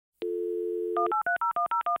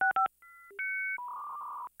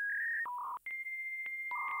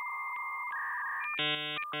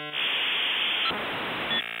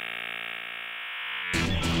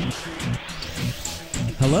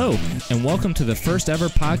Hello, and welcome to the first ever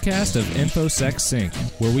podcast of InfoSecSync,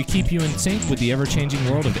 where we keep you in sync with the ever-changing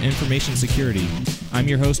world of information security. I'm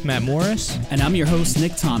your host, Matt Morris. And I'm your host,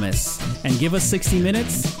 Nick Thomas. And give us 60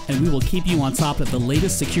 minutes, and we will keep you on top of the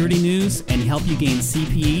latest security news and help you gain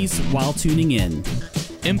CPEs while tuning in.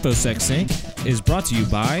 InfoSecSync is brought to you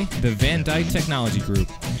by the Van Dyke Technology Group.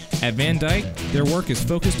 At Van Dyke, their work is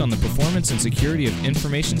focused on the performance and security of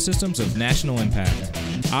information systems of national impact.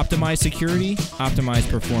 Optimize security, optimize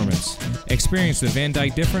performance. Experience the Van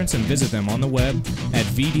Dyke difference and visit them on the web at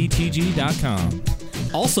vdtg.com.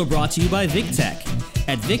 Also brought to you by VikTech.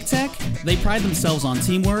 At VikTech, they pride themselves on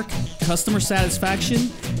teamwork, customer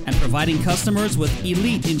satisfaction, and providing customers with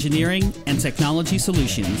elite engineering and technology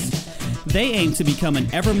solutions. They aim to become an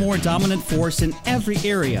ever more dominant force in every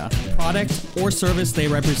area, product, or service they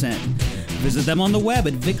represent. Visit them on the web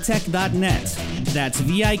at VikTech.net. That's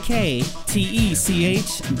VIKTECH.net.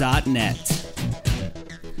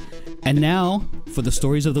 And now for the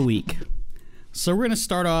stories of the week. So we're going to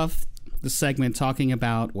start off the segment talking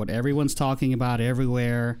about what everyone's talking about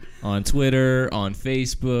everywhere. On Twitter, on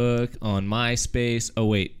Facebook, on MySpace. Oh,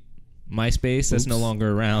 wait. MySpace? That's no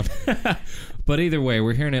longer around. But either way,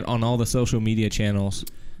 we're hearing it on all the social media channels.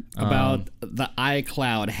 About the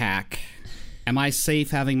iCloud hack. Am I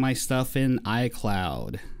safe having my stuff in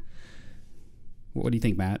iCloud? What do you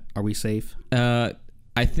think, Matt? Are we safe? I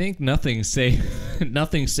think nothing's safe.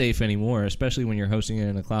 Nothing's safe anymore, especially when you're hosting it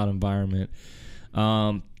in a cloud environment.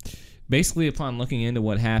 Basically, upon looking into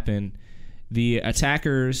what happened, the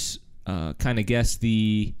attackers kind of guessed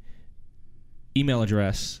the email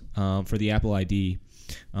address for the Apple ID,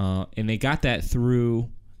 and they got that through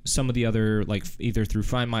some of the other, like either through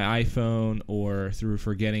Find My iPhone or through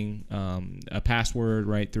forgetting a password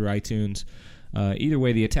right through iTunes. Either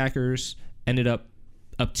way, the attackers ended up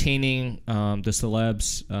obtaining the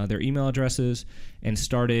celebs, their email addresses, and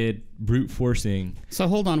started brute forcing. So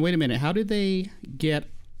hold on, wait a minute. How did they get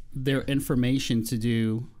their information to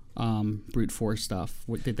do brute force stuff?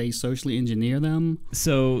 Did they socially engineer them?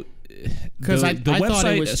 So, because I thought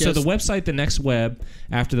it was just... So the website, The Next Web,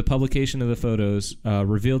 after the publication of the photos,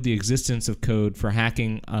 revealed the existence of code for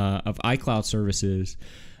hacking of iCloud services,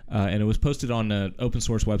 and it was posted on the open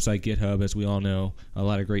source website GitHub, as we all know. A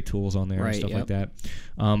lot of great tools on there and stuff like that.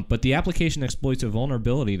 But the application exploits a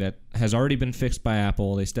vulnerability that has already been fixed by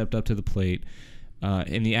Apple. They stepped up to the plate.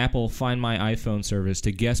 In the Apple Find My iPhone service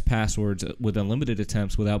to guess passwords with unlimited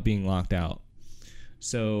attempts without being locked out.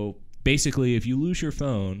 So basically, if you lose your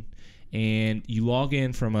phone and you log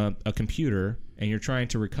in from a computer and you're trying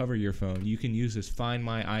to recover your phone, you can use this Find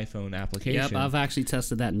My iPhone application. Yep, I've actually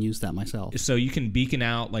tested that and used that myself. So you can beacon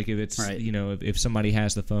out, like if it's, if somebody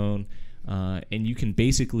has the phone, and you can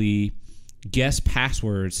basically guess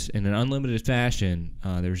passwords in an unlimited fashion.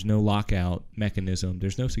 There's no lockout mechanism.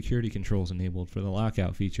 There's no security controls enabled for the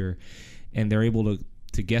lockout feature, and they're able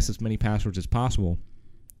to guess as many passwords as possible.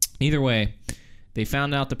 Either way, they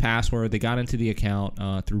found out the password. They got into the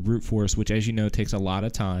account through brute force, which, as you know, takes a lot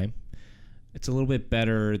of time. It's a little bit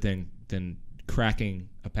better than cracking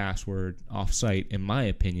a password off-site, in my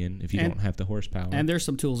opinion, if you don't have the horsepower. And there's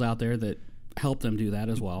some tools out there that help them do that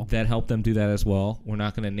as well. We're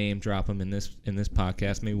not going to name drop them in this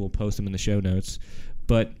podcast. Maybe we'll post them in the show notes.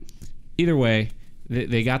 But either way,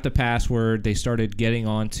 they got the password. They started getting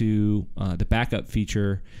onto the backup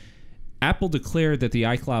feature. Apple declared that the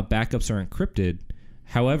iCloud backups are encrypted.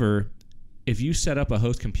 However, if you set up a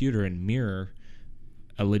host computer and mirror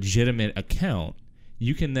a legitimate account,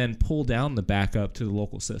 you can then pull down the backup to the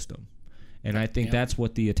local system. And I think that's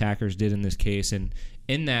what the attackers did in this case. And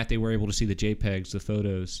in that, they were able to see the JPEGs, the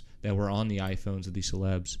photos that were on the iPhones of these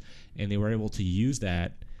celebs. And they were able to use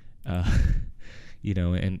that,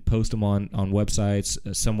 and post them on websites.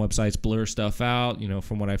 Some websites blur stuff out,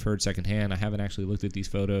 from what I've heard secondhand. I haven't actually looked at these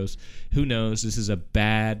photos. Who knows? This is a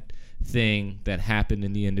bad thing that happened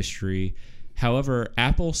in the industry. However,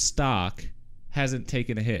 Apple stock hasn't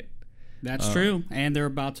taken a hit. That's true, and they're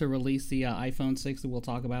about to release the iPhone 6 that we'll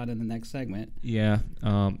talk about in the next segment. Yeah,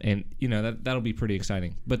 and that'll be pretty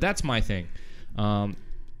exciting. But that's my thing. How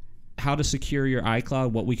to secure your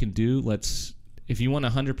iCloud, what we can do. If you want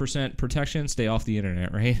 100% protection, stay off the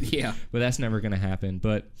internet, right? Yeah. But that's never going to happen.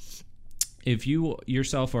 But if you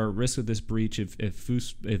yourself are at risk of this breach,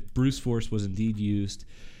 if brute force was indeed used,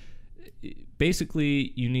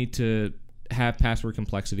 basically you need to have password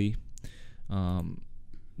complexity.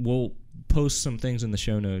 We'll post some things in the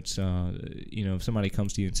show notes. If somebody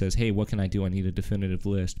comes to you and says, hey, what can I do? I need a definitive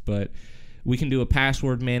list. But we can do a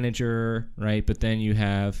password manager, right? But then you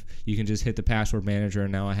can just hit the password manager,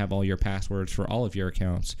 and now I have all your passwords for all of your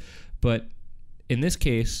accounts. But in this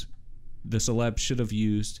case, the celeb should have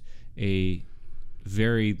used a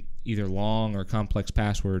very either long or complex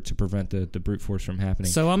password to prevent the brute force from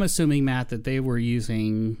happening. So I'm assuming, Matt, that they were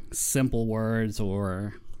using simple words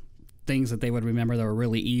or things that they would remember that were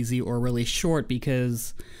really easy or really short,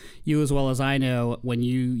 because you as well as I know, when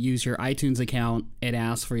you use your iTunes account, it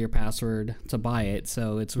asks for your password to buy it.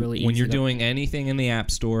 So it's really easy. When you're doing anything in the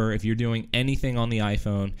App Store, if you're doing anything on the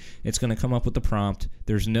iPhone, it's going to come up with the prompt.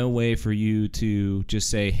 There's no way for you to just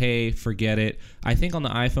say, hey, forget it. I think on the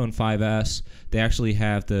iPhone 5S, they actually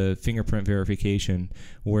have the fingerprint verification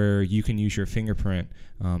where you can use your fingerprint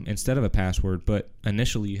instead of a password, but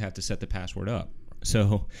initially you have to set the password up.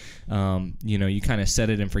 So, you kind of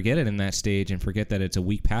set it and forget it in that stage and forget that it's a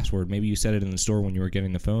weak password. Maybe you set it in the store when you were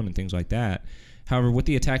getting the phone and things like that. However, what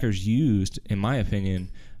the attackers used, in my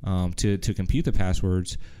opinion, to compute the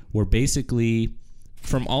passwords were basically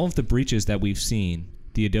from all of the breaches that we've seen,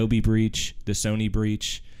 the Adobe breach, the Sony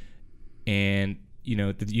breach, and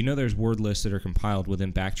there's word lists that are compiled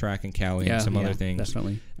within Backtrack and Kali and some other things.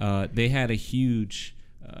 Definitely. They had a huge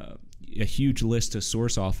list to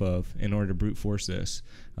source off of in order to brute force this.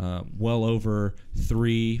 Well over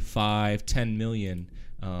 3, 5, 10 million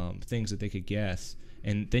things that they could guess.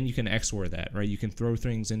 And then you can XOR that, right? You can throw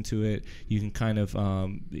things into it. You can kind of,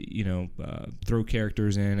 throw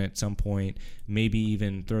characters in at some point, maybe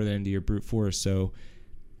even throw that into your brute force. So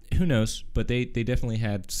who knows? But they definitely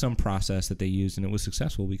had some process that they used, and it was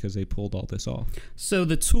successful because they pulled all this off. So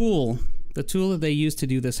the tool that they used to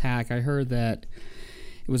do this hack, I heard that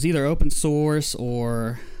it was either open source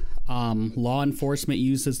or law enforcement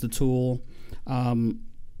uses the tool. How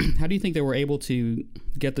do you think they were able to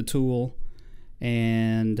get the tool,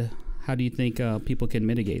 and how do you think people can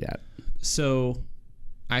mitigate that? So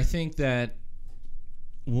I think that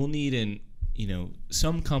we'll need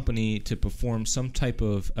some company to perform some type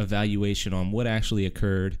of evaluation on what actually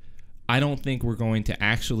occurred. I don't think we're going to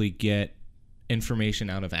actually get information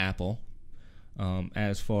out of Apple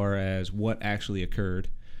as far as what actually occurred.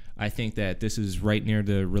 I think that this is right near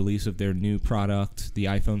the release of their new product, the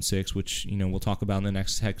iPhone 6, which we'll talk about in the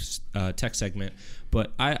next tech segment.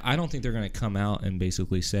 But I don't think they're going to come out and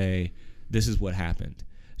basically say this is what happened.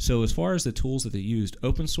 So as far as the tools that they used,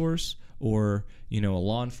 open source or a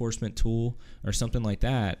law enforcement tool or something like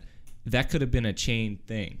that, that could have been a chain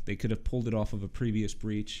thing. They could have pulled it off of a previous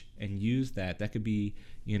breach and used that. That could be,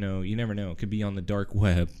 you never know. It could be on the dark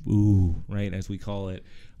web, right, as we call it,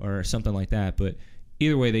 or something like that. But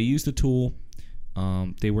either way, they used the tool.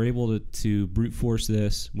 They were able to brute force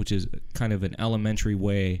this, which is kind of an elementary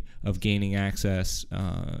way of gaining access,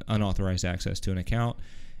 unauthorized access to an account.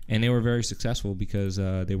 And they were very successful because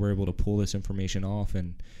they were able to pull this information off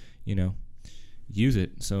and, use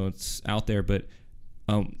it. So it's out there. But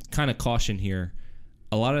kind of caution here.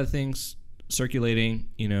 A lot of the things circulating,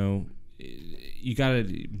 you got to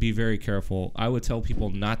be very careful. I would tell people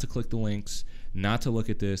not to click the links, not to look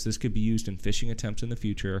at this. This could be used in phishing attempts in the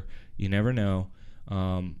future. You never know.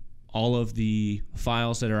 All of the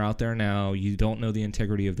files that are out there now, you don't know the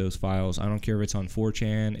integrity of those files. I don't care if it's on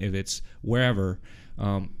 4chan, if it's wherever.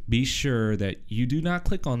 Be sure that you do not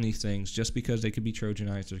click on these things just because they could be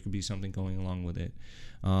Trojanized. There could be something going along with it.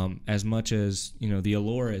 As much as the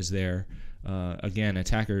allure is there, again,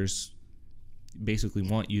 attackers basically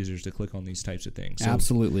want users to click on these types of things. So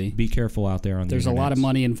absolutely. Be careful out there on the There's a lot of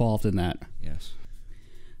money involved in that. Yes.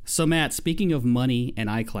 So, Matt, speaking of money and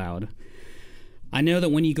iCloud, I know that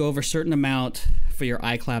when you go over a certain amount for your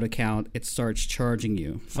iCloud account, it starts charging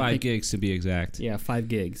you. 5 gigs to be exact. Yeah, 5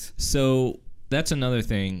 gigs. So that's another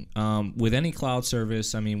thing. With any cloud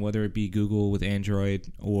service, whether it be Google with Android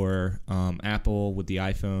or Apple with the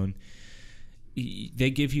iPhone, they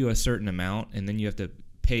give you a certain amount, and then you have to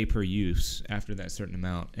pay per use after that certain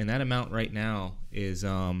amount. And that amount right now is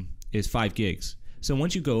 5 gigs. So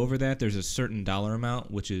once you go over that, there's a certain dollar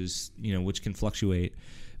amount, which is, which can fluctuate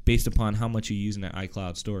based upon how much you use in that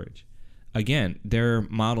iCloud storage. Again, their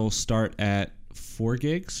models start at 4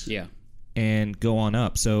 gigs. Yeah. And go on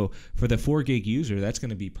up. So for the 4 gig user, that's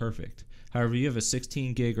going to be perfect. However, you have a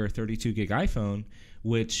 16 gig or 32 gig iPhone,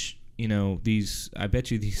 which, I bet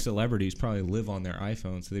you these celebrities probably live on their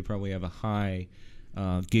iPhone, so they probably have a high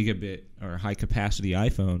gigabit or high capacity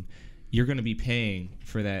iPhone. You're going to be paying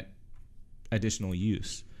for that additional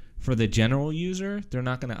use. For the general user, they're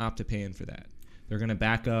not going to opt to pay in for that. They're going to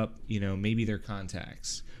back up, maybe their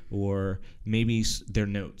contacts or maybe their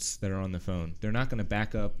notes that are on the phone. They're not going to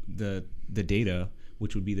back up the data,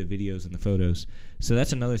 which would be the videos and the photos. So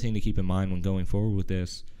that's another thing to keep in mind when going forward with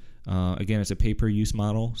this. Again, it's a pay-per-use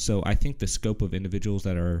model, so I think the scope of individuals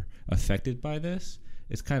that are affected by this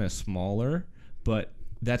is kind of smaller, but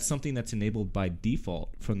that's something that's enabled by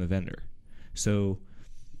default from the vendor. So,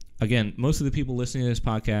 again, most of the people listening to this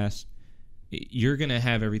podcast, you're going to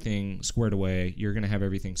have everything squared away. You're going to have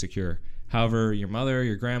everything secure. However, your mother,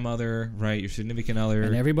 your grandmother, right, your significant other,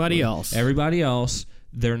 and everybody else,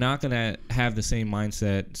 they're not going to have the same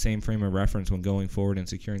mindset, same frame of reference when going forward and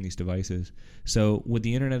securing these devices. So with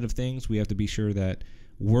the Internet of Things, we have to be sure that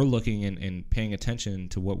we're looking and paying attention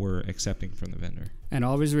to what we're accepting from the vendor. And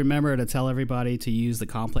always remember to tell everybody to use the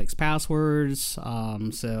complex passwords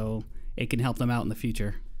so it can help them out in the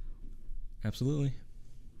future. Absolutely.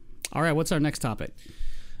 All right, what's our next topic?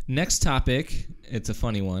 Next topic, it's a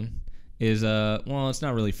funny one, is, it's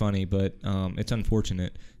not really funny, but it's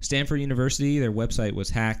unfortunate. Stanford University, their website was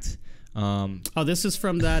hacked. This is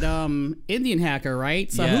from that Indian hacker, right?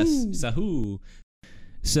 Sahu. Yes, Sahu.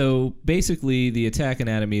 So basically, the attack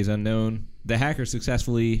anatomy is unknown. The hacker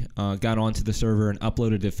successfully got onto the server and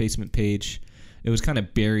uploaded a defacement page. It was kind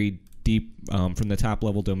of buried deep from the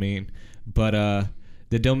top-level domain. But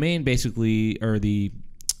the domain basically, or the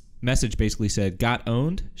message basically said, got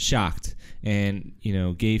owned, shocked, and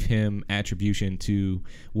gave him attribution to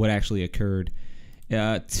what actually occurred.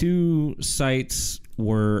 2 sites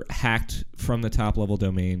were hacked from the top-level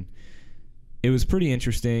domain. It was pretty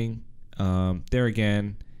interesting. There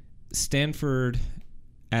again, Stanford,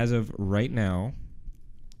 as of right now,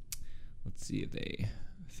 let's see if they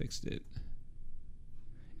fixed it.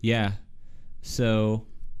 Yeah. So,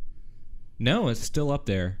 no, it's still up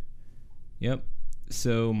there. Yep.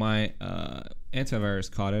 So my antivirus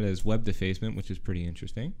caught it as web defacement, which is pretty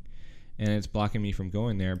interesting. And it's blocking me from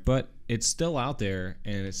going there. But it's still out there,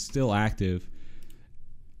 and it's still active.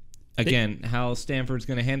 Again, how Stanford's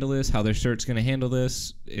going to handle this, how their cert's going to handle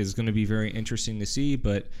this is going to be very interesting to see,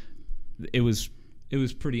 but it was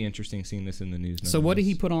pretty interesting seeing this in the news. So what did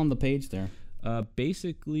he put on the page there?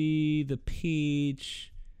 Basically, the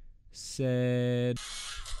page said...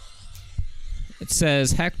 It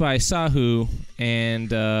says hacked by Sahu,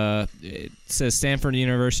 and it says Stanford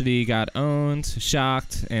University got owned,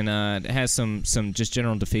 shocked, and it has some just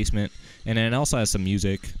general defacement, and then it also has some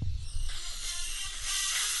music.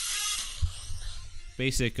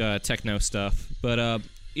 Basic techno stuff. But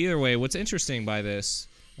either way, what's interesting by this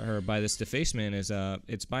defacement is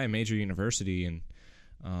it's by a major university, and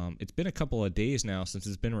it's been a couple of days now since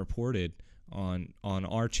it's been reported on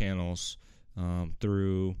our channels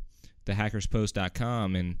through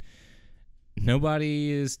thehackerspost.com, and nobody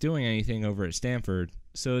is doing anything over at Stanford.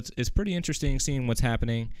 So it's pretty interesting seeing what's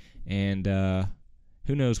happening, and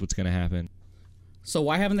who knows what's going to happen. So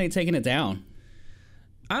why haven't they taken it down?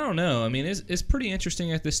 I don't know. I mean, it's pretty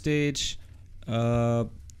interesting at this stage.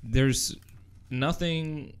 There's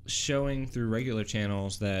nothing showing through regular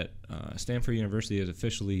channels that Stanford University has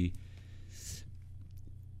officially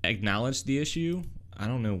acknowledged the issue. I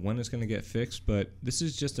don't know when it's going to get fixed, but this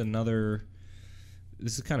is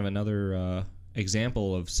kind of another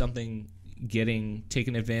example of something getting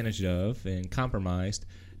taken advantage of and compromised.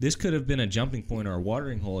 This could have been a jumping point or a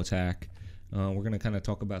watering hole attack. We're going to kind of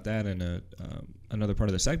talk about that in another part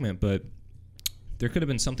of the segment, but there could have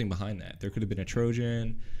been something behind that. There could have been a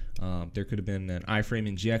Trojan. There could have been an iframe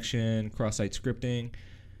injection, cross-site scripting.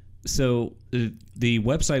 So the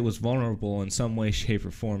website was vulnerable in some way, shape,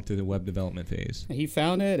 or form through the web development phase. He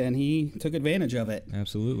found it, and he took advantage of it.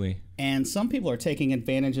 Absolutely. And some people are taking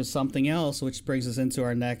advantage of something else, which brings us into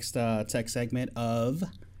our next tech segment of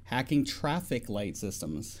hacking traffic light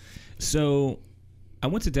systems. So I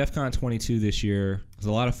went to DEF CON 22 this year. It was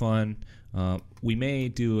a lot of fun. We may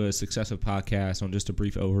do a successive podcast on just a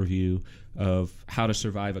brief overview of how to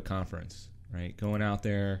survive a conference, right? Going out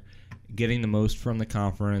there, getting the most from the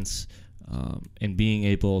conference, and being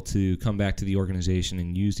able to come back to the organization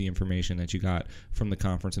and use the information that you got from the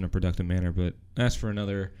conference in a productive manner. But that's for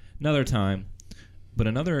another time. But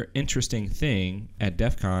another interesting thing at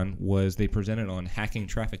DEF CON was they presented on hacking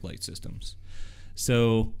traffic light systems.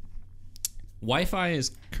 So Wi-Fi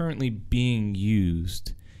is currently being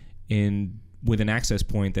used with an access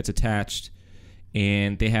point that's attached,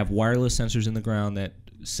 and they have wireless sensors in the ground that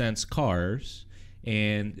sense cars,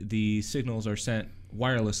 and the signals are sent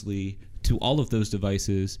wirelessly to all of those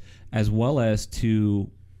devices, as well as to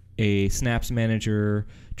a Snaps manager,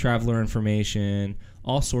 traveler information,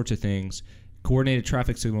 all sorts of things. Coordinated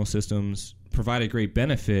traffic signal systems provide a great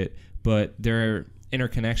benefit, but they're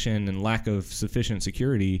interconnection and lack of sufficient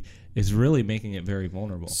security is really making it very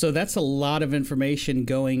vulnerable. So that's a lot of information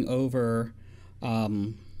going over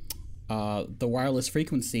the wireless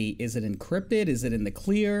frequency. Is it encrypted? Is it in the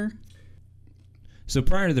clear? So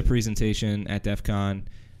prior to the presentation at DEF CON,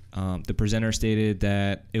 the presenter stated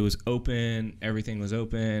that it was open, everything was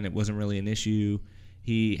open, it wasn't really an issue.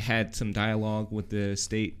 He had some dialogue with the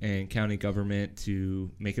state and county government to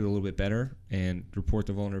make it a little bit better and report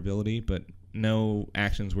the vulnerability, but no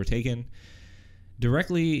actions were taken.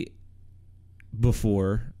 Directly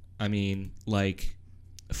before, like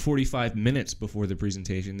 45 minutes before the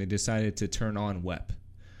presentation, they decided to turn on WEP.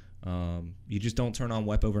 You just don't turn on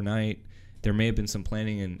WEP overnight. There may have been some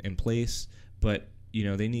planning in place, but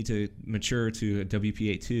they need to mature to a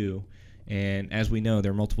WPA2. And as we know,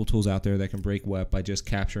 there are multiple tools out there that can break WEP by just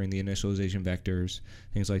capturing the initialization vectors,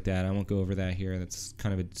 things like that. I won't go over that here. That's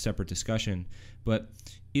kind of a separate discussion. But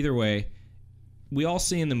either way, we all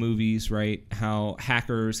see in the movies, right, how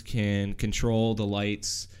hackers can control the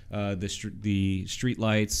lights, the street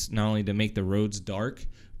lights, not only to make the roads dark,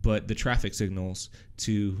 but the traffic signals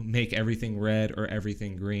to make everything red or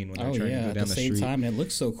everything green when they're trying to go down the street. At the same time, it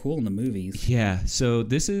looks so cool in the movies. Yeah, so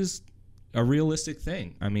this is a realistic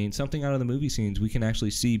thing. Something out of the movie scenes we can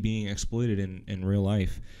actually see being exploited in real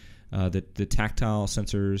life. The tactile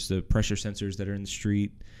sensors, the pressure sensors that are in the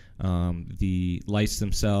street, the lights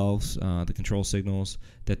themselves, the control signals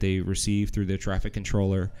that they receive through their traffic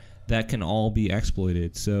controller, that can all be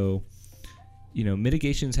exploited. So,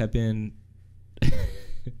 mitigations have been...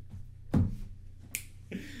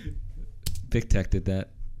 VikTech did that.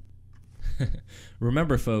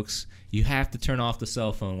 Remember, folks, you have to turn off the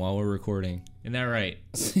cell phone while we're recording. Isn't that right?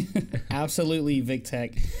 Absolutely,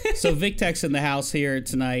 VikTech. So VikTech's in the house here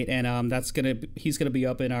tonight, and he's gonna be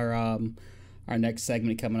up in our next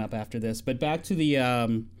segment coming up after this. But back to the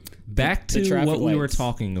what we were lights.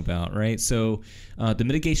 talking about, right? So the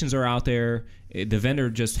mitigations are out there. The vendor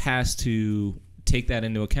just has to take that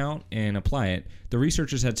into account and apply it. The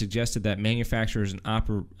researchers had suggested that manufacturers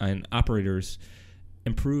and operators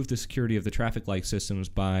improve the security of the traffic light systems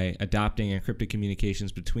by adopting encrypted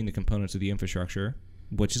communications between the components of the infrastructure,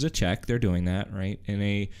 which is a check. They're doing that, right, in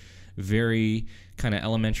a very kind of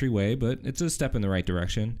elementary way, but it's a step in the right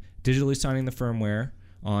direction. Digitally signing the firmware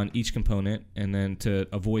on each component, and then to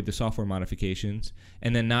avoid the software modifications,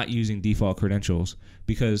 and then not using default credentials,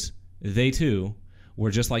 because they too were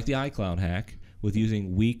just like the iCloud hack with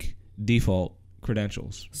using weak default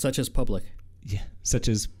credentials. Such as public. Yeah, such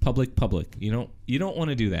as public. You don't want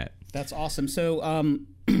to do that. That's awesome. So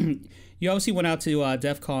you obviously went out to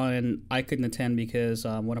DEF CON, and I couldn't attend because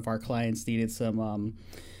one of our clients needed some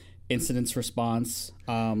incidents response.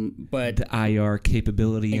 But the IR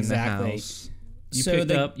capability exactly. in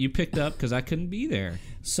the house. You picked up because I couldn't be there.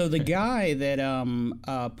 So the guy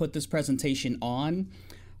that put this presentation on,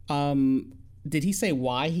 did he say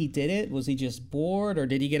why he did it? Was he just bored, or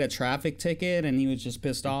did he get a traffic ticket and he was just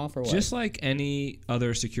pissed off, or what? Just like any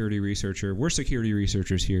other security researcher, we're security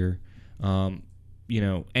researchers here.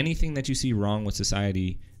 Anything that you see wrong with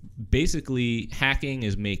society, basically hacking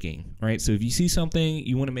is making, right? So if you see something,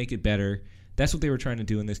 you want to make it better. That's what they were trying to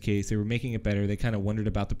do in this case. They were making it better. They kind of wondered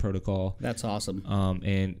about the protocol. That's awesome.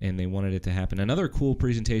 And they wanted it to happen. Another cool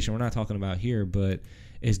presentation we're not talking about here, but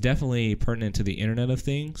is definitely pertinent to the Internet of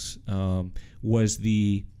Things, was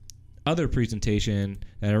the other presentation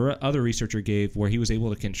that other researcher gave, where he was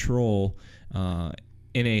able to control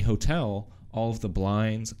in a hotel all of the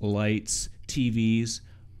blinds, lights, TVs,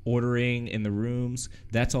 ordering in the rooms.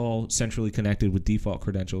 That's all centrally connected with default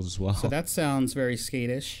credentials as well. So that sounds very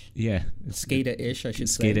SCADA-ish. Yeah. SCADA-ish, I should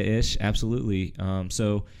say. SCADA-ish, absolutely.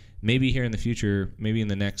 So maybe here in the future, maybe in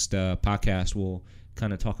the next podcast, we'll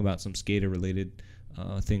kind of talk about some SCADA-related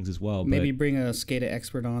things as well. Maybe bring a SCADA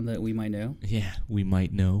expert on that we might know. Yeah, we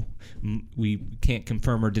might know. We can't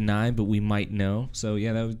confirm or deny, but we might know. So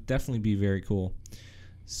yeah, that would definitely be very cool.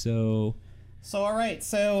 So all right.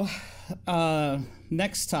 So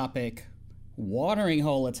next topic, watering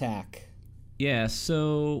hole attack. Yeah.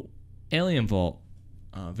 So Alien Vault,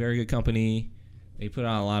 very good company. They put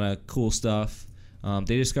out a lot of cool stuff.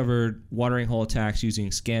 They discovered watering hole attacks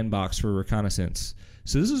using Scanbox for reconnaissance.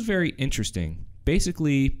 So this is very interesting.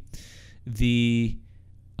 Basically, the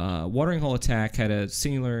watering hole attack had a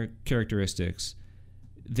singular characteristics.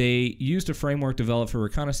 They used a framework developed for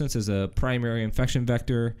reconnaissance as a primary infection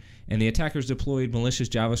vector, and the attackers deployed malicious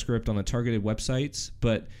JavaScript on the targeted websites,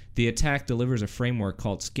 but the attack delivers a framework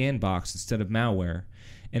called Scanbox instead of malware,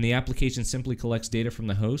 and the application simply collects data from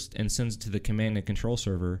the host and sends it to the command and control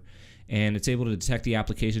server, and it's able to detect the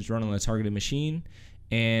applications run on the targeted machine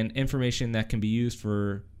and information that can be used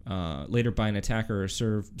for later by an attacker or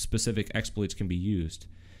serve specific exploits can be used.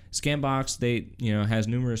 Scanbox, has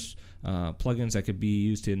numerous plugins that could be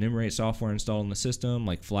used to enumerate software installed in the system,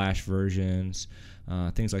 like flash versions,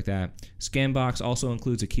 things like that. Scanbox also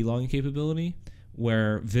includes a keylogging capability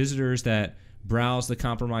where visitors that browse the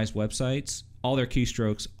compromised websites, all their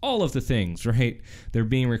keystrokes, all of the things, right? They're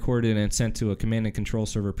being recorded and sent to a command and control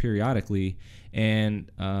server periodically,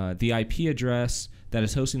 and the IP address that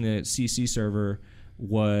is hosting the CC server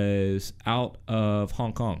was out of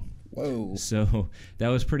Hong Kong. Whoa. So that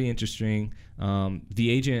was pretty interesting. The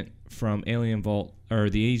agent from Alien Vault, or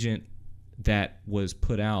the agent that was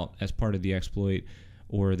put out as part of the exploit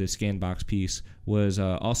or the Scanbox piece, was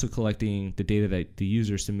also collecting the data that the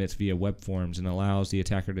user submits via web forms and allows the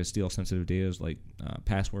attacker to steal sensitive data like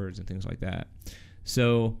passwords and things like that.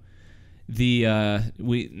 So we have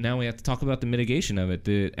to talk about the mitigation of it.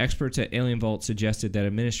 The experts at Alien Vault suggested that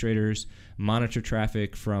administrators monitor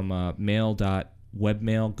traffic from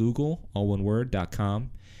mail.webmailgoogle, all one word,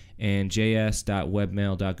 .com, and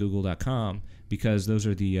js.webmail.google.com, because those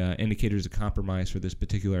are the indicators of compromise for this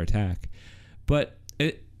particular attack. But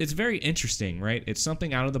it's very interesting, right? It's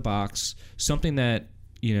something out of the box, something that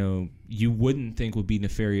you wouldn't think would be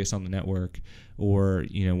nefarious on the network, or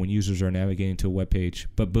when users are navigating to a web page,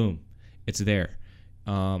 but boom, it's there.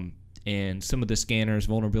 And some of the scanners,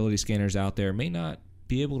 vulnerability scanners out there, may not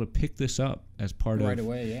be able to pick this up as part of right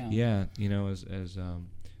away. as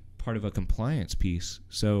part of a compliance piece.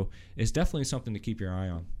 So it's definitely something to keep your eye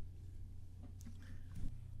on.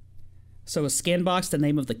 So is Scanbox the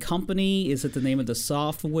name of the company? Is it the name of the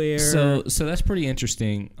software? So that's pretty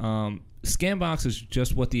interesting. Scanbox is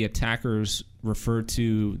just what the attackers refer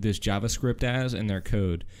to this JavaScript as in their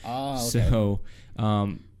code. Oh, okay. So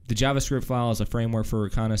the JavaScript file is a framework for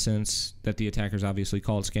reconnaissance that the attackers obviously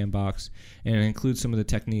called Scanbox, and it includes some of the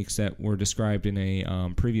techniques that were described in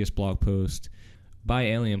a previous blog post by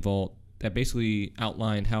Alien Vault that basically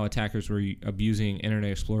outlined how attackers were abusing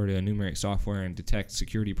Internet Explorer to enumerate software and detect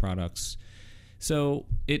security products. So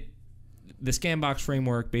the Scanbox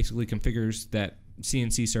framework basically configures that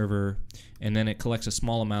CNC server, and then it collects a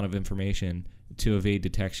small amount of information to evade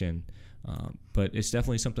detection. But it's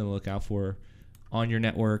definitely something to look out for on your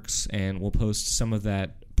networks, and we'll post some of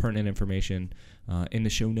that pertinent information in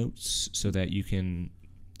the show notes so that you can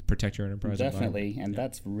protect your enterprise. Definitely, and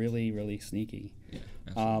that's really, really sneaky. Yeah,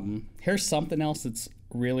 here's something else that's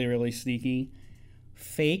really, really sneaky.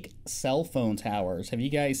 Fake cell phone towers. Have you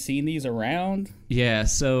guys seen these around? Yeah,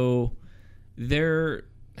 so there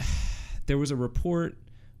was a report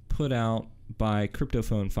put out by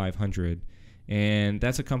Cryptophone 500, and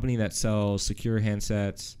that's a company that sells secure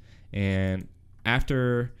handsets. And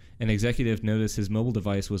after an executive noticed his mobile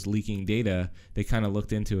device was leaking data, they kind of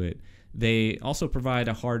looked into it. They also provide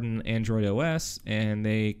a hardened Android OS, and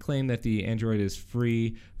they claim that the Android is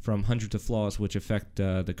free from hundreds of flaws which affect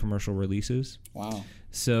the commercial releases. Wow.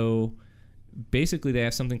 So basically they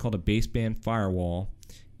have something called a baseband firewall,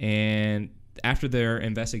 and after their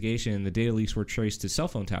investigation, the data leaks were traced to cell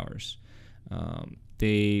phone towers.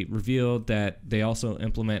 They revealed that they also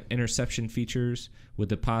implement interception features with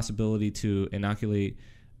the possibility to inoculate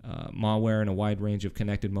malware in a wide range of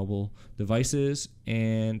connected mobile devices.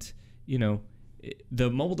 And the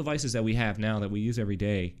mobile devices that we have now that we use every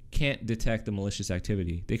day can't detect the malicious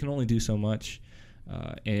activity. They can only do so much.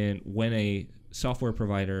 And when a software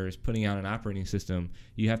provider is putting out an operating system,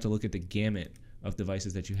 you have to look at the gamut of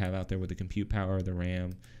devices that you have out there with the compute power, the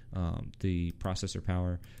RAM, the processor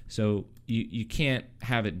power. So you can't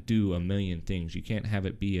have it do a million things. You can't have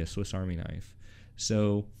it be a Swiss Army knife.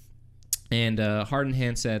 So, and hardened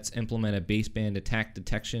handsets implement a baseband attack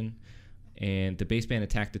detection, and the baseband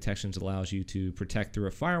attack detections allows you to protect through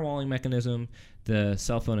a firewalling mechanism the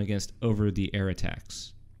cell phone against over-the-air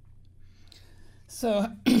attacks. So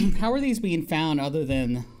how are these being found other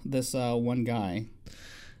than this one guy?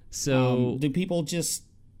 So do people just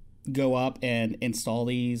go up and install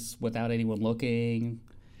these without anyone looking?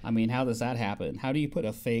 I mean, how does that happen? How do you put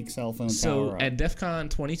a fake cell phone tower up? At DEF CON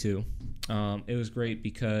 22, it was great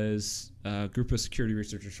because a group of security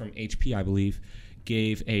researchers from HP, I believe,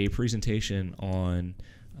 gave a presentation on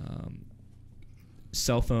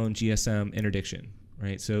cell phone GSM interdiction,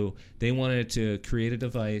 right? So they wanted to create a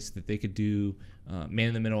device that they could do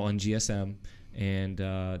man-in-the-middle on GSM, and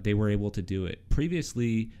they were able to do it.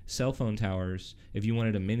 Previously, cell phone towers, if you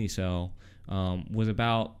wanted a mini cell, was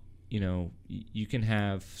about, you can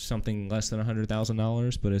have something less than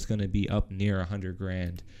 $100,000, but it's going to be up near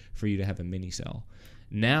 $100,000 for you to have a mini cell.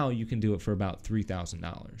 Now you can do it for about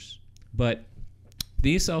 $3,000. But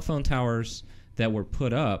these cell phone towers that were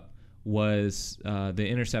put up was the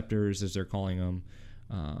interceptors, as they're calling them,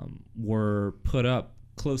 were put up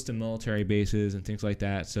close to military bases and things like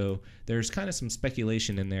that. So there's kind of some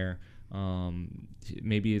speculation in there.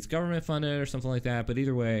 Maybe it's government funded or something like that. But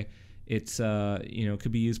either way, it's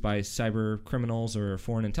could be used by cyber criminals or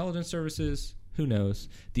foreign intelligence services. Who knows?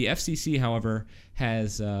 The FCC, however,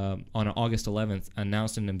 has on August 11th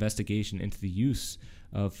announced an investigation into the use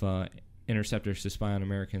of interceptors to spy on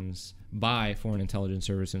Americans by foreign intelligence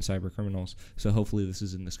service and cyber criminals. So hopefully this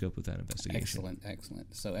is in the scope of that investigation.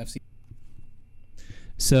 Excellent. So FCC.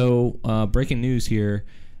 So breaking news here.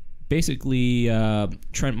 Basically,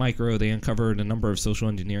 Trent Micro, they uncovered a number of social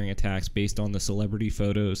engineering attacks based on the celebrity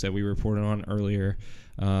photos that we reported on earlier.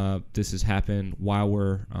 This has happened while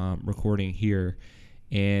we're recording here.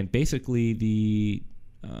 And basically,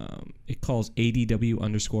 it calls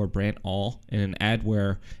ADW_Brand All, and an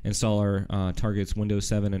adware installer targets Windows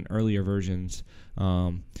 7 and earlier versions.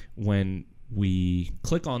 When we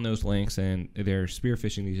click on those links, and they're spear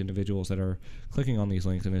phishing these individuals that are clicking on these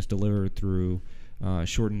links, and it's delivered through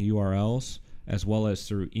shortened URLs as well as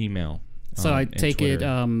through email. So I take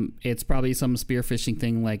Twitter. it it's probably some spear phishing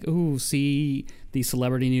thing like, ooh, see these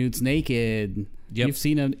celebrity nudes naked. Yep. You've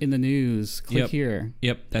seen them in the news. Click here.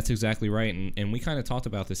 Yep, that's exactly right. And we kind of talked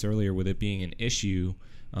about this earlier with it being an issue,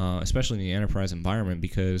 especially in the enterprise environment,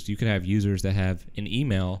 because you could have users that have an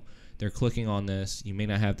email. They're clicking on this. You may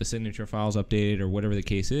not have the signature files updated or whatever the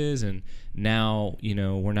case is, and now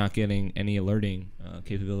we're not getting any alerting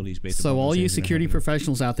capabilities based. So all you security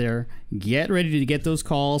professionals out there, get ready to get those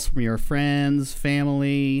calls from your friends,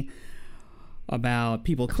 family, about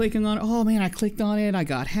people clicking on. Oh man, I clicked on it. I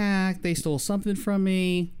got hacked. They stole something from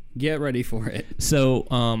me. Get ready for it. So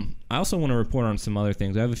I also want to report on some other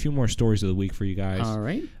things. I have a few more stories of the week for you guys. All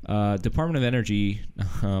right. Department of Energy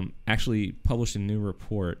actually published a new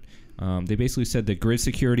report. They basically said that grid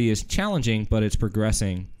security is challenging, but it's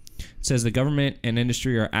progressing. It says the government and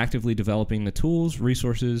industry are actively developing the tools,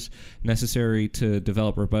 resources necessary to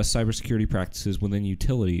develop robust cybersecurity practices within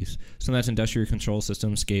utilities. So that's industrial control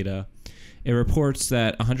systems, SCADA. It reports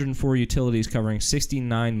that 104 utilities covering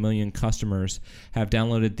 69 million customers have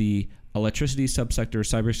downloaded the Electricity Subsector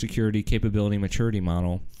Cybersecurity Capability Maturity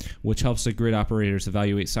Model, which helps the grid operators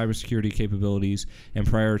evaluate cybersecurity capabilities and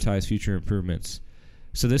prioritize future improvements.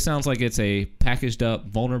 So this sounds like it's a packaged up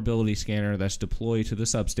vulnerability scanner that's deployed to the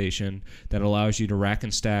substation that allows you to rack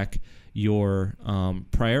and stack your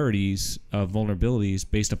priorities of vulnerabilities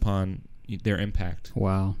based upon their impact.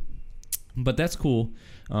 Wow. But that's cool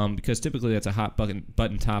because typically that's a hot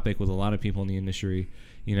button topic with a lot of people in the industry.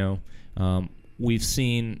 We've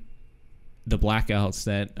seen the blackouts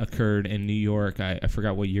that occurred in New York. I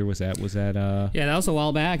forgot what year was that. Was that Yeah, that was a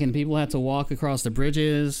while back, and people had to walk across the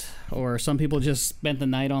bridges, or some people just spent the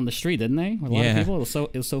night on the street, didn't they? A lot of people.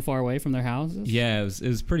 It was so far away from their houses. Yeah, it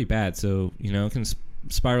was pretty bad. So it can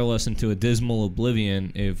spiral us into a dismal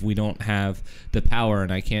oblivion if we don't have the power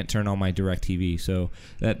and I can't turn on my DirecTV. So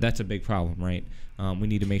that's a big problem, right? We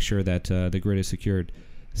need to make sure that the grid is secured.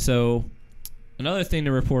 So another thing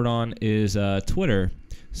to report on is Twitter.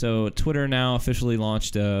 So Twitter now officially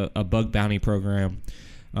launched a bug bounty program.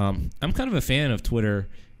 I'm kind of a fan of Twitter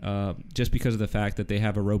just because of the fact that they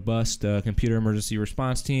have a robust computer emergency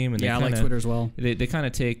response team. And I like Twitter as well. They kind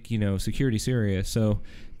of take security serious. So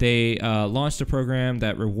they launched a program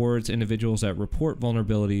that rewards individuals that report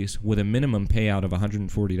vulnerabilities with a minimum payout of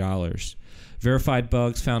 $140. Verified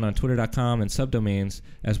bugs found on Twitter.com and subdomains,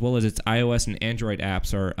 as well as its iOS and Android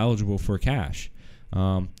apps, are eligible for cash.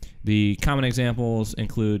 The common examples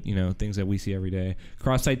include, things that we see every day: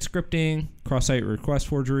 cross-site scripting, cross-site request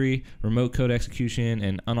forgery, remote code execution,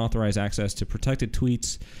 and unauthorized access to protected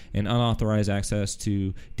tweets, and unauthorized access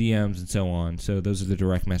to DMs, and so on. So those are the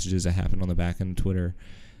direct messages that happen on the back end of Twitter.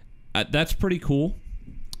 That's pretty cool.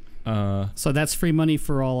 So that's free money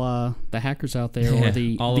for all the hackers out there, or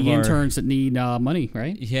the interns that need money,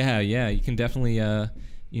 right? Yeah. You can definitely,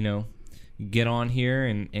 get on here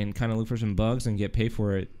and kind of look for some bugs and get paid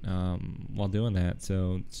for it while doing that.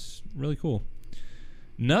 So it's really cool.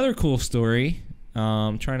 Another cool story.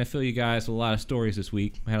 Trying to fill you guys with a lot of stories this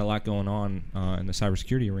week. I had a lot going on in the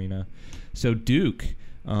cybersecurity arena. So Duke,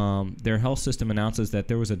 their health system announces that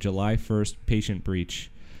there was a July 1st patient breach.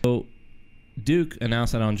 So Duke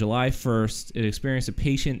announced that on July 1st, it experienced a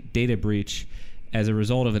patient data breach as a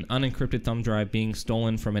result of an unencrypted thumb drive being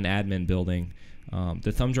stolen from an admin building.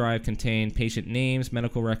 The thumb drive contained patient names,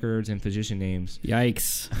 medical records, and physician names.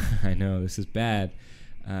 Yikes. I know, this is bad.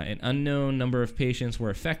 An unknown number of patients were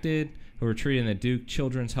affected who were treated in the Duke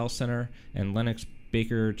Children's Health Center and Lenox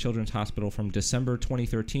Baker Children's Hospital from December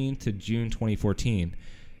 2013 to June 2014.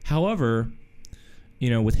 However,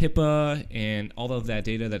 with HIPAA and all of that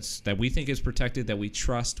data that we think is protected, that we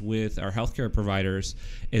trust with our healthcare providers,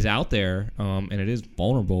 is out there, and it is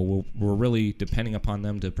vulnerable. We're really depending upon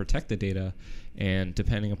them to protect the data, and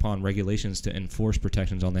depending upon regulations to enforce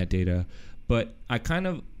protections on that data. But I kind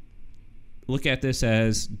of look at this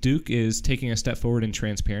as Duke is taking a step forward in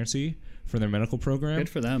transparency for their medical program. Good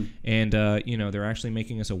for them. And they're actually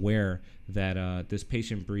making us aware that this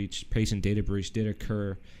patient data breach did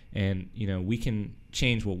occur, and we can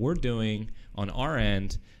change what we're doing on our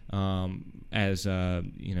end as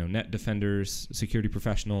net defenders, security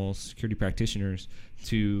professionals, security practitioners,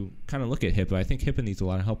 to kind of look at HIPAA. I think HIPAA needs a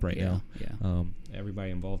lot of help right now. Yeah.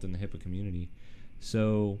 Everybody involved in the HIPAA community,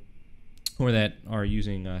 or that are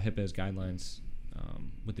using HIPAA as guidelines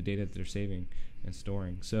with the data that they're saving and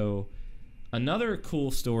storing. So another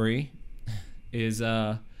cool story is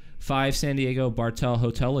 5 San Diego Bartell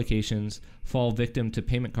hotel locations fall victim to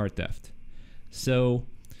payment card theft. So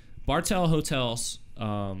Bartell Hotels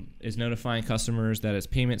is notifying customers that its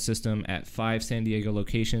payment system at 5 San Diego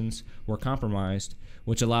locations were compromised,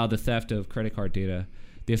 which allowed the theft of credit card data.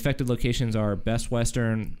 The affected locations are Best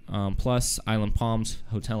Western Plus Island Palms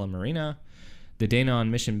Hotel and Marina, the Dana on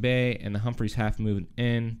Mission Bay, and the Humphreys Half Moon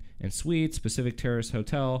Inn and Suites, Pacific Terrace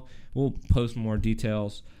Hotel. We'll post more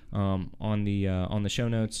details on the show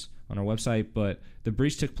notes on our website, but the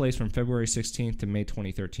breach took place from February 16th to May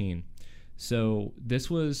 2013. So this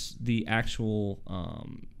was the actual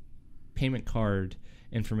payment card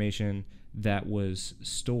information that was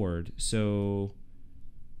stored. So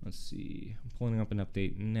let's see. I'm pulling up an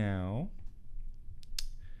update now.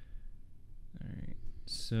 All right.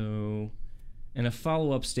 So in a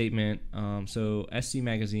follow-up statement, so SC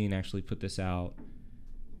Magazine actually put this out.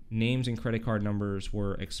 Names and credit card numbers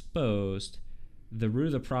were exposed. The root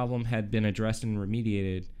of the problem had been addressed and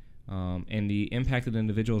remediated, and the impacted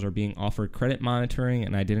individuals are being offered credit monitoring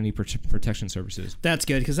and identity protection services. That's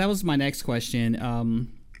good, because that was my next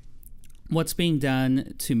question. What's being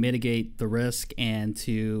done to mitigate the risk and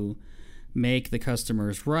to make the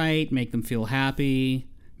customers right, make them feel happy,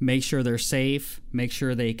 make sure they're safe, make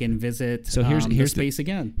sure they can visit here's the space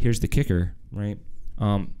again? Here's the kicker, right?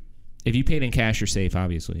 If you paid in cash, you're safe,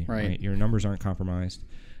 obviously. Right. Your numbers aren't compromised.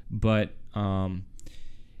 But in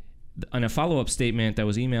a follow-up statement that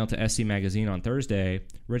was emailed to SC Magazine on Thursday,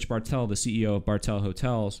 Rich Bartell, the CEO of Bartell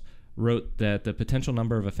Hotels, wrote that the potential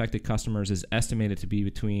number of affected customers is estimated to be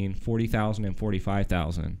between 40,000 and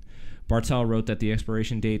 45,000. Bartell wrote that the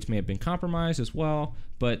expiration dates may have been compromised as well,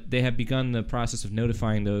 but they have begun the process of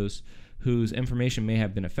notifying those whose information may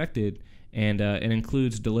have been affected, and it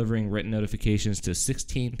includes delivering written notifications to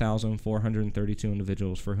 16,432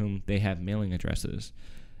 individuals for whom they have mailing addresses.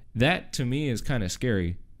 That, to me, is kind of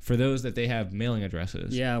scary for those that they have mailing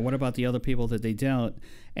addresses. Yeah, what about the other people that they don't?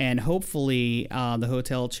 And hopefully the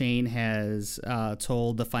hotel chain has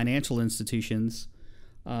told the financial institutions,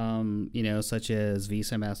 such as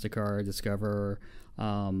Visa, MasterCard, Discover,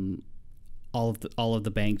 all of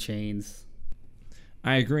the bank chains.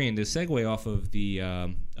 I agree. And to segue off of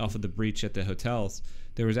the breach at the hotels,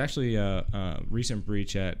 there was actually a recent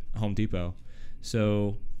breach at Home Depot.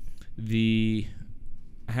 So I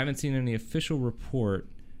haven't seen any official report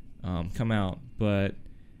come out, but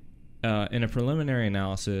in a preliminary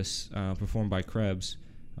analysis performed by Krebs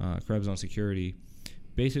on security,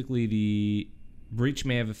 basically the breach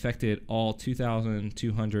may have affected all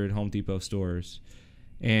 2,200 Home Depot stores.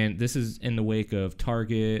 And this is in the wake of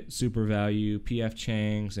Target, Super Value, P.F.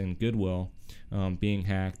 Chang's, and Goodwill being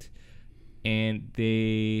hacked. And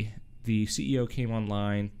the CEO came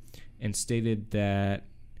online and stated that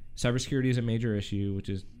cybersecurity is a major issue, which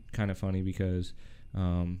is kind of funny because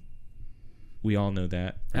we all know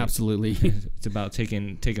that. Right? Absolutely. It's about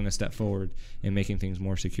taking a step forward and making things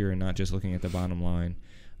more secure and not just looking at the bottom line.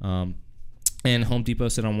 And Home Depot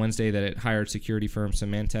said on Wednesday that it hired security firms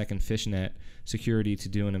Symantec and Fishnet Security to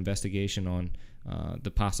do an investigation on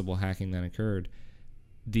the possible hacking that occurred.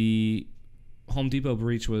 The Home Depot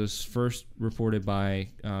breach was first reported by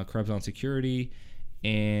Krebs on security,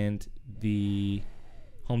 and the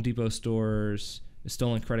Home Depot stores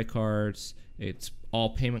stolen credit cards. It's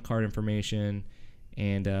all payment card information,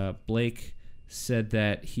 and Blake said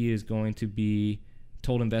that he is going to be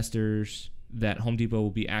told investors that Home Depot will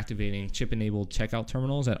be activating chip-enabled checkout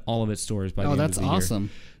terminals at all of its stores by the end of the year. Oh, that's awesome.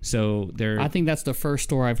 So I think that's the first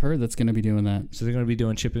store I've heard that's going to be doing that. So they're going to be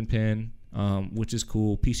doing chip and pin, which is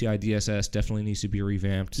cool. PCI DSS definitely needs to be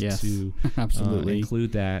revamped to absolutely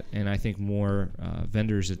include that. And I think more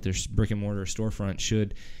vendors at their brick-and-mortar storefront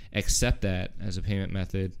should accept that as a payment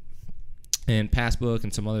method. And Passbook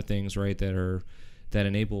and some other things, right, that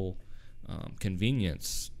enable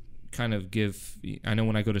convenience kind of give. I know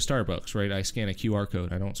when I go to Starbucks, right, I scan a QR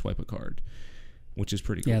code. I don't swipe a card, which is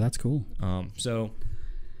pretty cool. Yeah, that's cool. So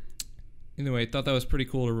anyway, I thought that was pretty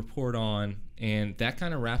cool to report on, and that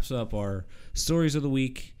kind of wraps up our stories of the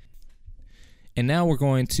week. And now we're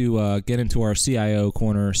going to get into our CIO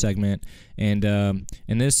Corner segment. And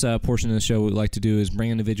in this portion of the show, what we'd like to do is bring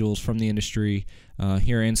individuals from the industry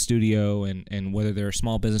here in studio, and whether they're a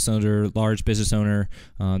small business owner, large business owner,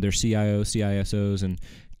 they're CIO, CISOs, and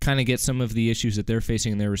kind of get some of the issues that they're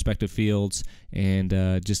facing in their respective fields, and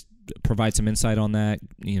just provide some insight on that,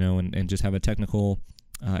 and just have a technical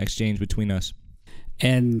exchange between us.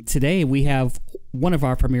 And today we have one of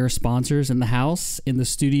our premier sponsors in the house, in the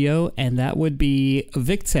studio, and that would be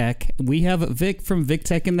VikTech. We have Vic from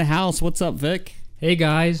VikTech in the house. What's up, Vic? Hey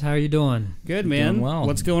guys, how are you doing? Good, man. Doing well.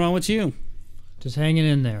 What's going on with you? Just hanging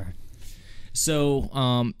in there.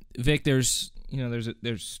 So, Vic, there's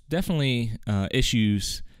definitely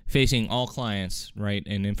issues facing all clients, right,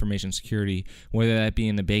 in information security, whether that be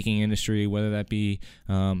in the baking industry, whether that be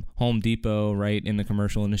Home Depot, right, in the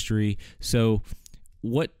commercial industry. So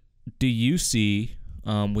what do you see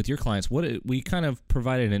with your clients? We kind of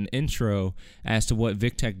provided an intro as to what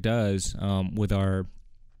VikTech does with our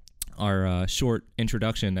short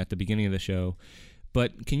introduction at the beginning of the show.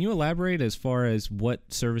 But can you elaborate as far as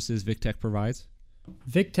what services VikTech provides?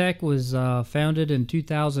 VikTech was founded in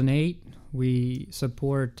 2008. We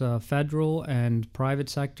support federal and private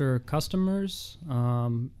sector customers.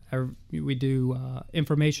 We do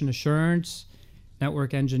information assurance,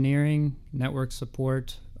 network engineering, network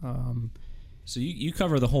support. So you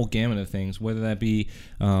cover the whole gamut of things, whether that be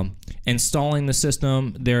installing the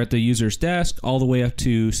system there at the user's desk, all the way up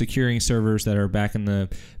to securing servers that are back in the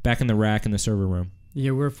rack in the server room.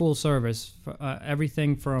 Yeah, we're full service.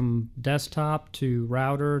 Everything from desktop to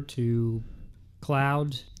router to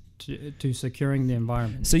cloud to securing the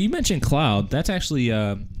environment. So you mentioned cloud. That's actually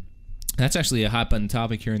a hot button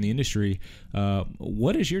topic here in the industry.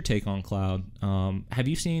 What is your take on cloud? Have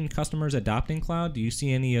you seen customers adopting cloud? Do you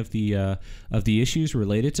see any of the issues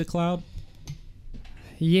related to cloud?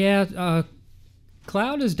 Yeah,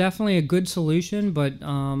 cloud is definitely a good solution, but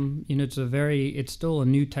it's still a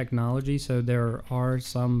new technology, so there are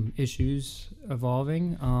some issues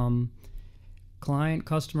evolving. Client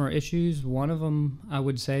customer issues. One of them I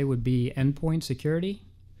would say would be endpoint security.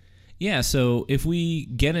 Yeah, so if we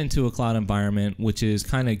get into a cloud environment, which is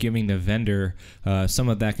kind of giving the vendor some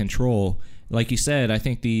of that control, like you said, I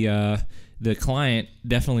think the client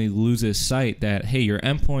definitely loses sight that, hey, your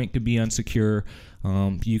endpoint could be unsecure.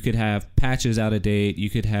 You could have patches out of date. You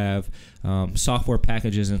could have software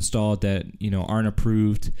packages installed that aren't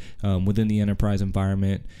approved within the enterprise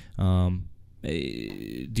environment.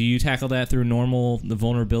 Do you tackle that through the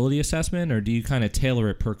vulnerability assessment, or do you kind of tailor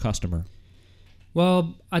it per customer?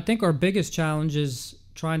 Well, I think our biggest challenge is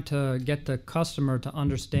trying to get the customer to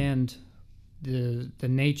understand the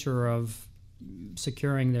nature of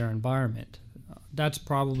securing their environment. That's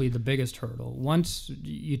probably the biggest hurdle. Once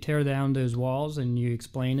you tear down those walls and you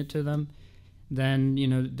explain it to them, then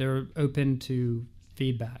they're open to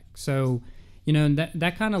feedback. So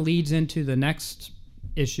that kind of leads into the next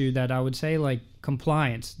issue that I would say, like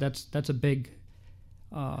compliance. That's a big.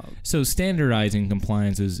 So standardizing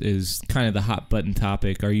compliance is kind of the hot button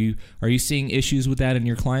topic. Are you seeing issues with that in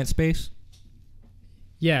your client space?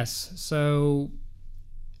 Yes. So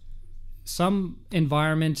some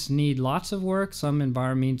environments need lots of work. Some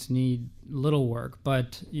environments need little work.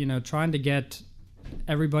 But trying to get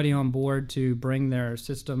everybody on board to bring their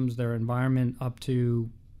systems, their environment up to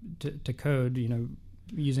code,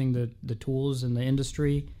 using the tools in the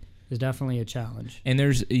industry is definitely a challenge. And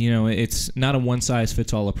there's, it's not a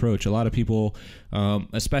one-size-fits-all approach. A lot of people,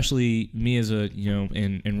 especially me as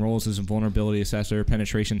in roles as a vulnerability assessor,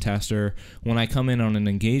 penetration tester, when I come in on an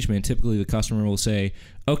engagement, typically the customer will say,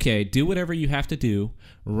 okay, do whatever you have to do,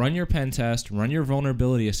 run your pen test, run your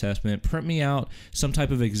vulnerability assessment, print me out some type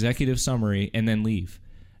of executive summary, and then leave.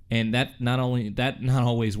 And that not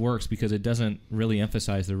always works because it doesn't really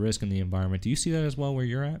emphasize the risk in the environment. Do you see that as well where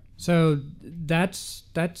you're at? So that's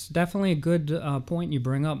definitely a good point you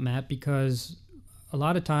bring up, Matt, because a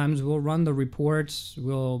lot of times we'll run the reports,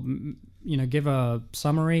 we'll give a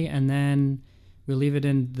summary, and then we leave it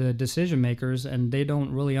in the decision makers, and they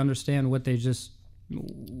don't really understand what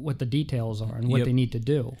the details are and what they need to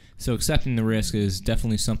do. So accepting the risk is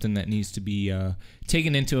definitely something that needs to be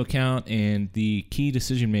taken into account, and the key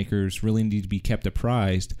decision makers really need to be kept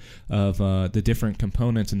apprised of the different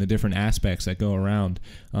components and the different aspects that go around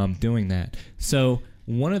doing that. So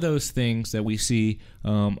one of those things that we see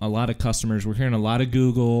a lot of customers, we're hearing a lot of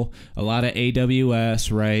Google, a lot of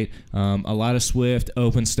AWS, right? A lot of Swift,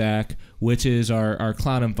 OpenStack, which is our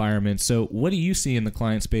cloud environment. So what do you see in the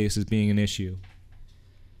client space as being an issue?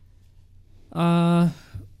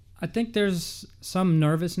 I think there's some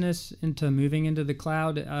nervousness into moving into the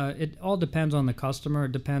cloud. It all depends on the customer.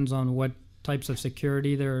 It depends on what types of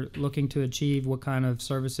security they're looking to achieve, what kind of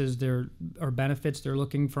services or benefits they're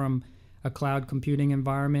looking from a cloud computing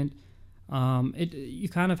environment. You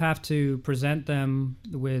kind of have to present them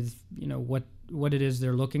with what it is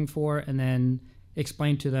they're looking for, and then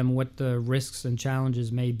explain to them what the risks and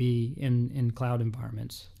challenges may be in cloud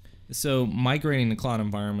environments. So migrating to cloud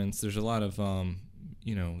environments, there's a lot of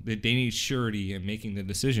they need surety in making the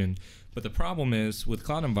decision. But the problem is with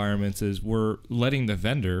cloud environments is we're letting the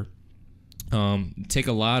vendor take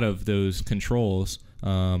a lot of those controls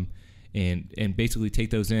and basically take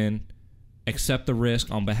those in, accept the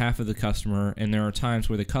risk on behalf of the customer, and there are times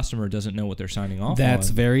where the customer doesn't know what they're signing off on. That's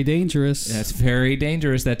very dangerous. That's very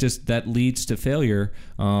dangerous. That leads to failure.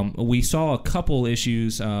 We saw a couple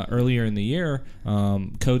issues earlier in the year,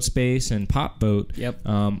 CodeSpace and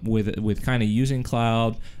PopBoat, with kind of using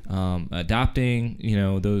cloud, adopting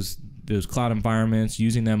those cloud environments,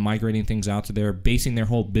 using them, migrating things out to there, basing their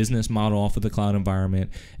whole business model off of the cloud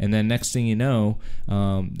environment, and then next thing you know,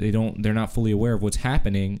 they're not fully aware of what's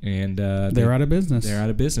happening, and they're out of business. They're out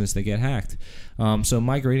of business. They get hacked. So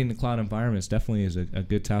migrating to cloud environments definitely is a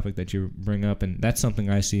good topic that you bring up, and that's something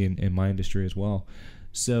I see in my industry as well.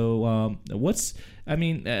 So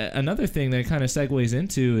another thing that kind of segues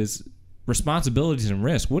into is responsibilities and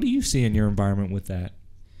risk. What do you see in your environment with that?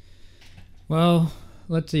 Well,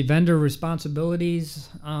 let's see, vendor responsibilities,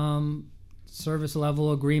 service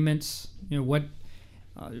level agreements.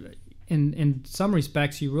 In some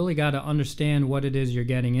respects, you really got to understand what it is you're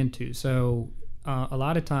getting into. So a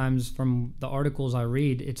lot of times from the articles I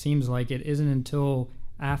read, it seems like it isn't until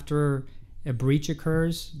after a breach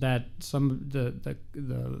occurs that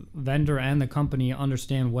the vendor and the company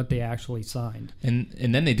understand what they actually signed. And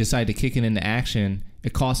then they decide to kick it into action.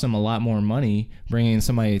 It costs them a lot more money bringing in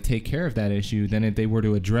somebody to take care of that issue than if they were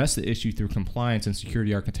to address the issue through compliance and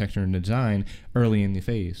security architecture and design early in the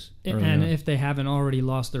phase. And if they haven't already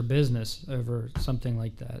lost their business over something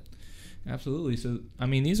like that. Absolutely. So,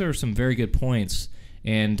 these are some very good points.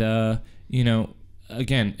 And,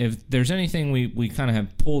 again, if there's anything we kind of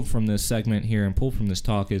have pulled from this segment here and pulled from this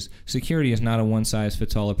talk is security is not a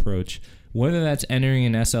one-size-fits-all approach. Whether that's entering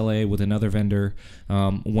an SLA with another vendor,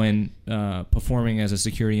 when performing as a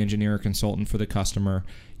security engineer or consultant for the customer,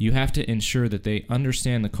 you have to ensure that they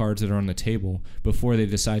understand the cards that are on the table before they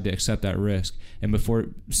decide to accept that risk and before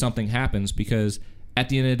something happens, because at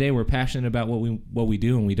the end of the day, we're passionate about what we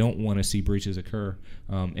do, and we don't want to see breaches occur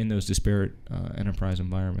in those disparate enterprise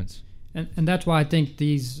environments. And that's why I think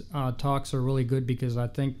these talks are really good, because I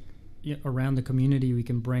think around the community we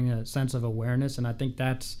can bring a sense of awareness, and I think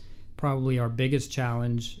that's probably our biggest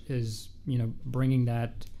challenge is bringing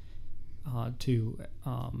that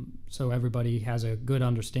so everybody has a good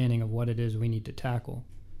understanding of what it is we need to tackle.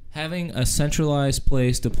 Having a centralized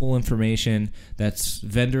place to pull information that's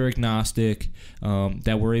vendor agnostic,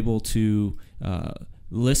 that we're able to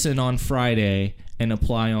listen on Friday and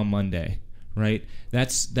apply on Monday. Right,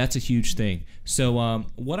 that's a huge thing. So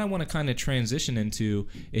what I want to kind of transition into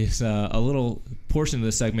is a little portion of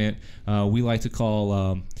the segment we like to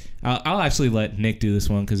call. I'll actually let Nick do this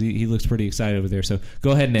one because he looks pretty excited over there. So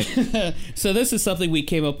go ahead, Nick. So this is something we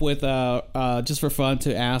came up with just for fun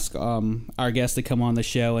to ask our guests to come on the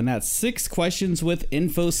show, and that's 6 questions with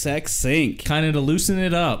InfoSecSync. Kind of to loosen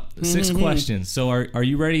it up. 6 questions. So are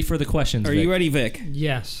you ready for the questions? Are you ready, Vic?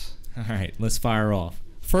 Yes. All right, let's fire off.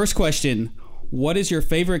 First question. What is your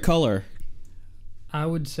favorite color? I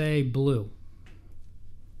would say blue.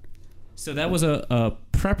 So that was a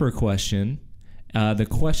prepper question. The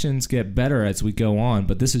questions get better as we go on,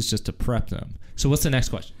 but this is just to prep them. So what's the next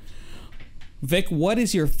question? Vic, what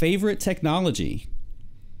is your favorite technology?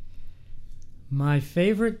 My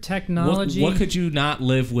favorite technology... What could you not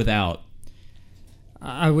live without?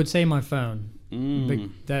 I would say my phone.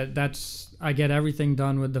 That's I get everything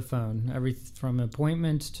done with the phone. From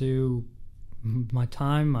appointments to my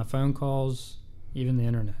time, my phone calls, even the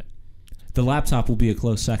internet. The laptop will be a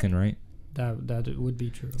close second, right? That would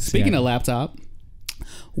be true. Speaking of laptop,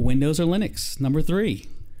 Windows or Linux? Number 3.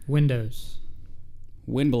 Windows.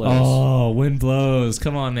 Wind blows. Oh, wind blows.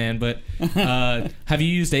 Come on, man. But have you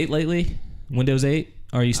used 8 lately? Windows 8?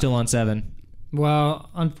 Or are you still on 7? Well,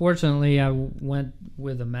 unfortunately, I went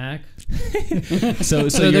with a Mac. So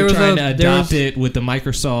you're trying to adopt it with the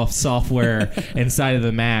Microsoft software inside of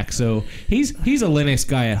the Mac. So he's a Linux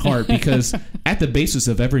guy at heart, because at the basis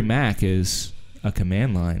of every Mac is a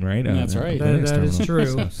command line, right? That's right. That is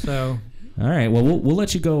true. So, all right. Well, we'll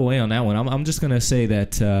let you go away on that one. I'm just gonna say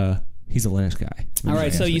that he's a Linux guy. All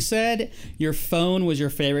right. So you said your phone was your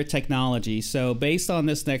favorite technology. So based on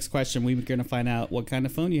this next question, we're going to find out what kind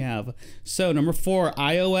of phone you have. So number 4,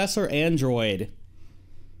 iOS or Android?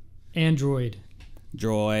 Android.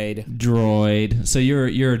 Droid. So you're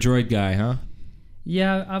a Droid guy, huh?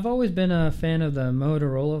 Yeah, I've always been a fan of the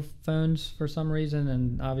Motorola phones for some reason,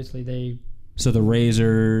 and obviously they... So the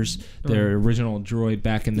Razors, their original Droid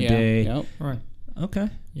back in the day. Yep. Right. Okay.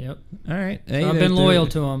 Yep. All right. So I've been loyal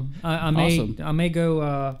to them. I may Awesome.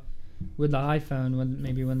 go with the iPhone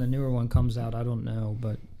when the newer one comes out. I don't know,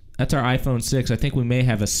 but That's our iPhone 6. I think we may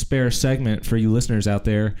have a spare segment for you listeners out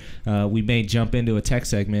there. We may jump into a tech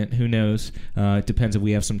segment. Who knows? It depends if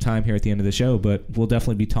we have some time here at the end of the show, but we'll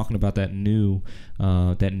definitely be talking about that new.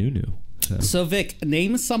 So Vic,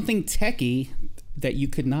 name something techie that you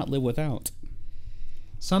could not live without.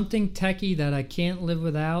 something techie that I can't live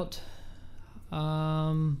without.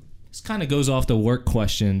 This kind of goes off the work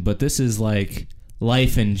question, but this is like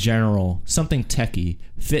life in general. Something techie.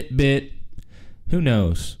 Fitbit. Who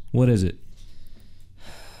knows? What is it?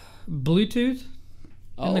 Bluetooth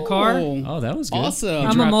in the car. Oh, that was good. Awesome.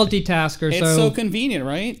 I'm a multitasker. It's so convenient,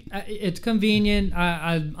 right? It's convenient.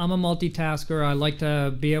 I'm a multitasker. I like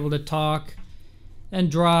to be able to talk and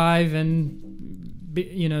drive, and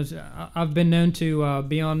I've been known to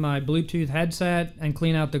be on my Bluetooth headset and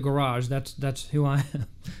clean out the garage. That's who I am.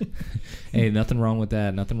 Hey, nothing wrong with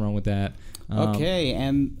that. Nothing wrong with that. Okay,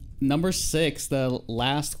 and number 6, the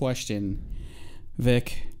last question,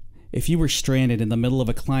 Vic. If you were stranded in the middle of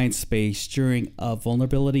a client space during a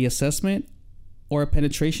vulnerability assessment or a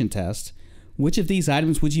penetration test, which of these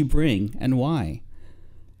items would you bring and why?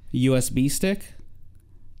 A USB stick,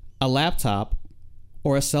 a laptop,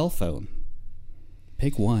 or a cell phone?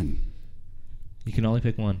 Pick one. You can only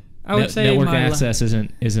pick one. I would say network access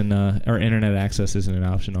isn't or internet access isn't an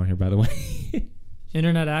option on here, by the way.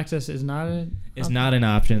 Internet access is not It's not an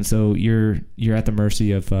option, so you're at the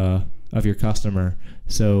mercy of your customer.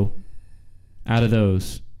 So, out of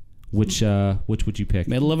those, which would you pick?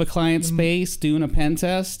 Middle of a client space, doing a pen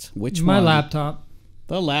test. Which my one? laptop.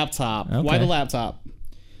 The laptop. Okay. Why the laptop?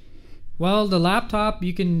 Well, the laptop,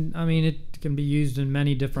 it can be used in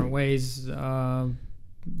many different ways.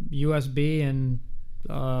 USB and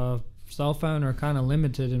cell phone are kind of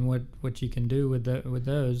limited in what you can do with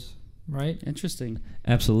those, right? Interesting.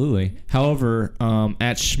 Absolutely. However,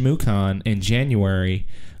 at ShmooCon in January,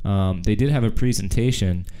 they did have a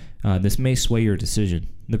presentation. This may sway your decision.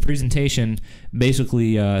 The presentation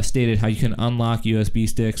basically stated how you can unlock USB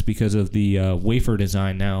sticks because of the wafer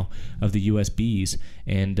design now of the USBs,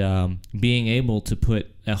 and being able to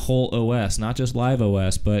put a whole OS, not just live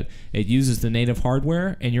OS, but it uses the native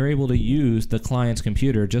hardware, and you're able to use the client's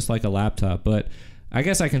computer just like a laptop. But I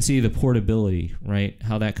guess I can see the portability, right?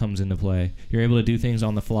 How that comes into play. You're able to do things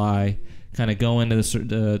on the fly, kind of go into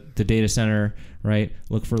the data center, right?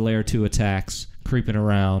 Look for layer 2 attacks, creeping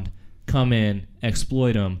around, come in,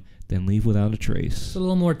 exploit them, then leave without a trace. It's a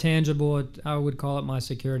little more tangible. I would call it my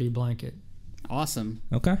security blanket. Awesome.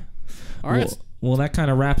 Okay. All right. Well, that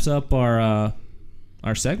kind of wraps up our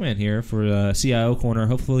segment here for CIO Corner.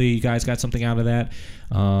 Hopefully you guys got something out of that.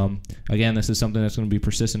 Again, this is something that's going to be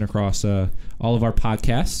persistent across all of our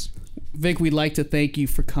podcasts. Vic, we'd like to thank you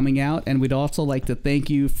for coming out, and we'd also like to thank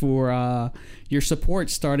you for your support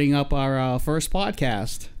starting up our first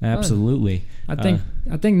podcast. Absolutely. I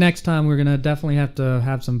think next time we're gonna definitely have to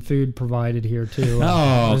have some food provided here too.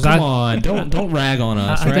 Oh, come on! Don't rag on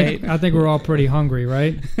us, right? I think we're all pretty hungry,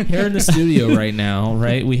 right? Here in the studio right now,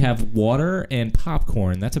 right? We have water and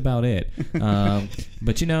popcorn. That's about it.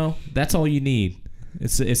 But that's all you need.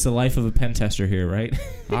 It's the life of a pen tester here, right?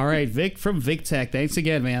 All right, Vic from VikTech. Thanks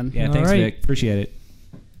again, man. Yeah, All thanks, right. Vic. Appreciate it.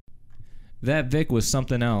 That Vic was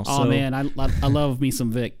something else. Oh, man, I love me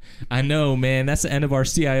some Vic. I know, man. That's the end of our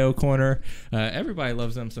CIO Corner. Everybody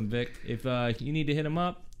loves them some Vic. If you need to hit him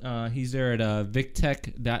up, he's there at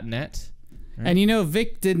VikTech.net. Right? And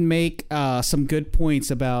Vic did make some good points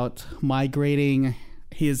about migrating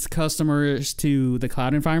his customers to the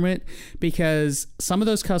cloud environment, because some of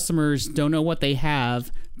those customers don't know what they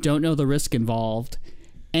have, don't know the risk involved,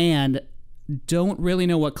 and don't really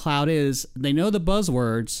know what cloud is. They know the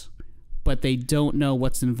buzzwords, but they don't know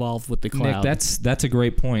what's involved with the cloud. Nick, that's a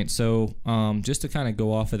great point. So just to kind of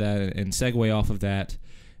go off of that and segue off of that,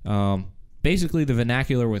 basically the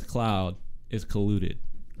vernacular with cloud is colluded,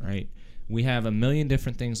 right? We have a million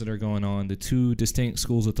different things that are going on. The two distinct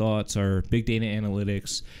schools of thoughts are big data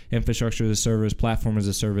analytics, infrastructure as a service, platform as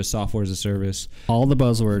a service, software as a service. All the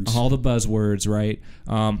buzzwords. All the buzzwords, right?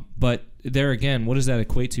 But there again, what does that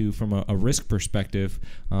equate to from a risk perspective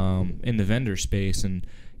in the vendor space? And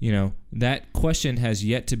that question has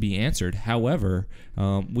yet to be answered. However,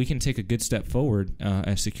 we can take a good step forward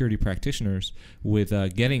as security practitioners with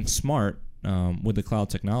getting smart with the cloud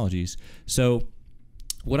technologies. So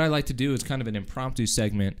what I like to do is kind of an impromptu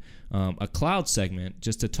segment, a cloud segment,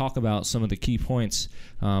 just to talk about some of the key points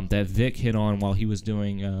that Vik hit on while he was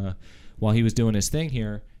doing his thing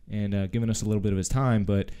here and giving us a little bit of his time.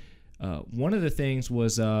 But one of the things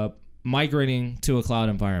was migrating to a cloud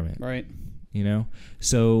environment. Right.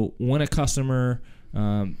 So when a customer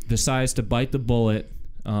decides to bite the bullet,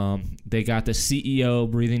 they got the CEO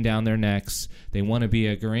breathing down their necks. They want to be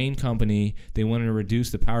a grain company. They want to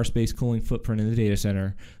reduce the power, space, cooling footprint in the data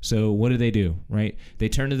center. So what do? Right? They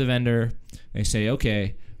turn to the vendor. They say,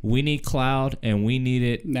 okay, we need cloud and we need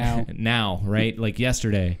it now, right? Like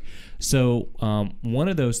yesterday. So one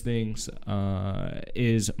of those things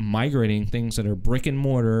is migrating things that are brick and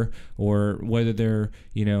mortar, or whether they're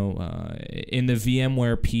in the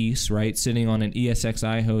VMware piece, right, sitting on an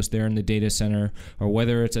ESXi host there in the data center, or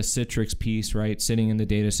whether it's a Citrix piece, right, sitting in the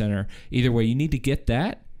data center. Either way, you need to get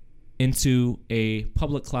that into a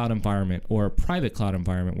public cloud environment or a private cloud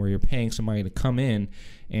environment where you're paying somebody to come in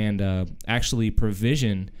and actually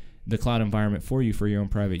provision the cloud environment for you for your own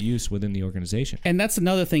private use within the organization. And that's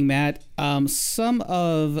another thing, Matt. Some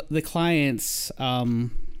of the clients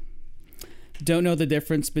don't know the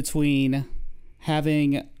difference between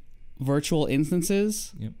having virtual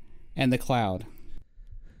instances and the cloud.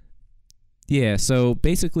 Yeah, so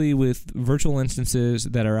basically with virtual instances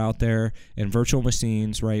that are out there and virtual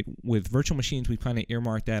machines, right? With virtual machines, we've kind of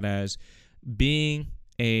earmarked that as being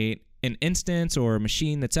an instance or a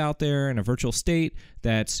machine that's out there in a virtual state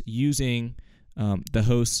that's using the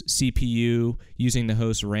host CPU, using the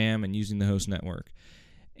host RAM, and using the host network.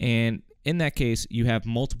 And in that case, you have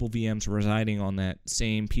multiple VMs residing on that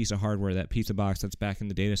same piece of hardware, that piece of box that's back in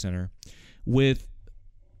the data center. With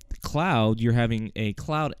cloud, you're having a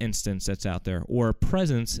cloud instance that's out there, or a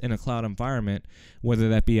presence in a cloud environment, whether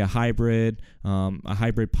that be a hybrid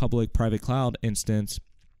public private cloud instance.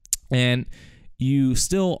 And you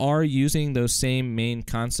still are using those same main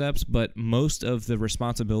concepts, but most of the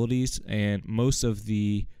responsibilities and most of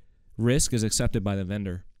the risk is accepted by the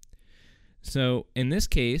vendor. So in this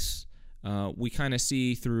case, we kind of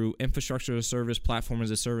see through infrastructure as a service, platform as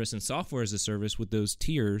a service, and software as a service with those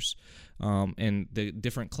tiers and the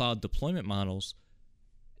different cloud deployment models,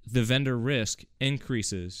 the vendor risk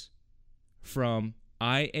increases from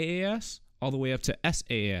IaaS all the way up to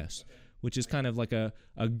SaaS, which is kind of like a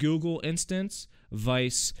Google instance,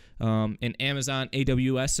 vice an Amazon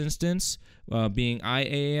AWS instance being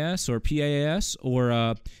IaaS or PaaS, or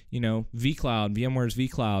vCloud, VMware's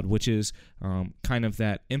vCloud, which is kind of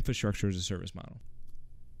that infrastructure as a service model.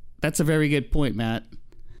 That's a very good point, Matt.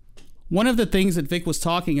 One of the things that Vik was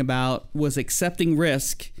talking about was accepting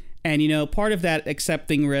risk, and part of that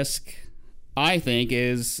accepting risk, I think,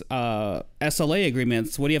 is SLA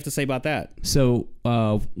agreements. What do you have to say about that? So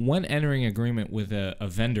when entering agreement with a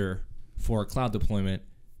vendor for a cloud deployment,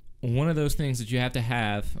 one of those things that you have to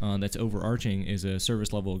have that's overarching is a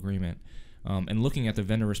service level agreement. And looking at the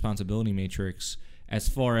vendor responsibility matrix as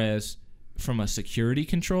far as from a security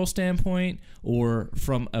control standpoint or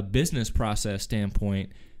from a business process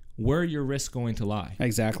standpoint, where are your risks going to lie?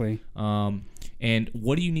 Exactly. And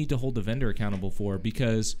what do you need to hold the vendor accountable for?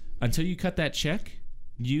 Because until you cut that check,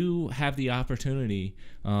 you have the opportunity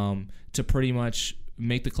to pretty much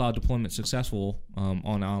make the cloud deployment successful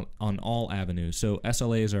on all avenues. So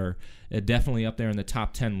SLAs are definitely up there in the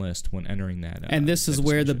top 10 list when entering that. And this is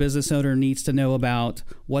where the business owner needs to know about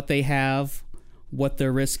what they have, what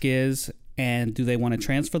their risk is, and do they want to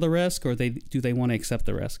transfer the risk, or do they want to accept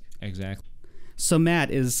the risk? Exactly. So Matt,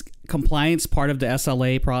 is compliance part of the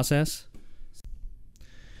SLA process?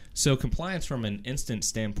 So compliance from an instance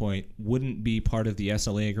standpoint wouldn't be part of the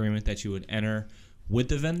SLA agreement that you would enter with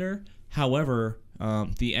the vendor. However,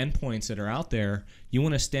 the endpoints that are out there, you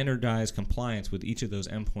want to standardize compliance with each of those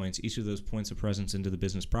endpoints, each of those points of presence into the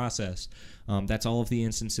business process. That's all of the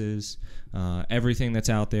instances, everything that's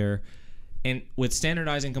out there. And with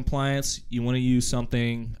standardizing compliance, you want to use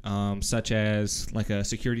something such as like a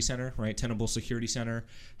security center, right? Tenable security center.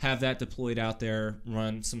 Have that deployed out there,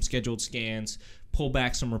 run some scheduled scans, pull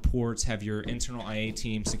back some reports, have your internal IA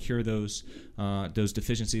team secure those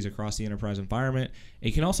deficiencies across the enterprise environment. And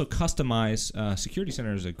you can also customize. Security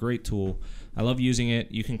Center is a great tool. I love using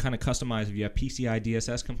it. You can kind of customize if you have PCI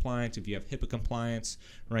DSS compliance, if you have HIPAA compliance,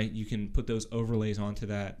 right? You can put those overlays onto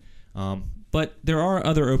that. But there are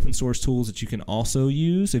other open source tools that you can also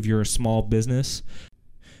use if you're a small business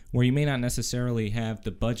where you may not necessarily have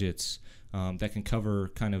the budgets that can cover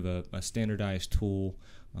kind of a standardized tool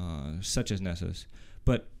such as Nessus.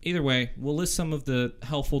 But either way, we'll list some of the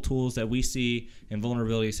helpful tools that we see in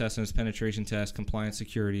vulnerability assessments, penetration tests, compliance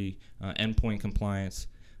security, endpoint compliance,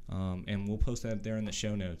 and we'll post that there in the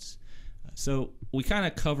show notes. So we kind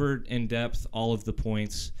of covered in depth all of the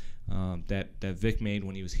points that Vic made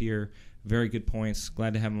when he was here. Very good points.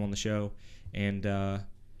 Glad to have him on the show. And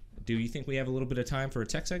do you think we have a little bit of time for a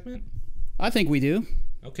tech segment? I think we do.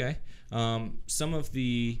 Okay. Some of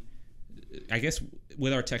the, I guess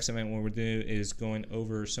with our tech segment, what we're doing is going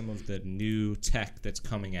over some of the new tech that's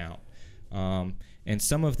coming out. And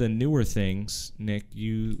some of the newer things, Nick,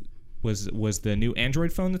 was the new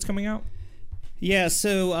Android phone that's coming out? Yeah,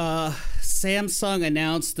 so Samsung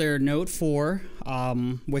announced their Note 4,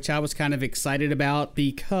 which I was kind of excited about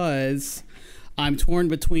because I'm torn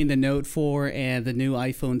between the Note 4 and the new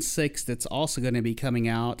iPhone 6 that's also going to be coming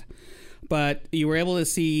out. But you were able to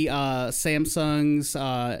see Samsung's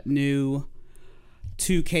new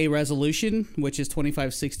 2K resolution, which is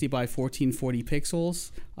 2560 by 1440 pixels.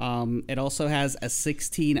 It also has a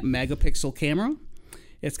 16 megapixel camera.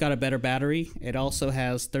 It's got a better battery. It also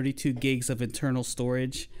has 32 gigs of internal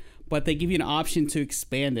storage, but they give you an option to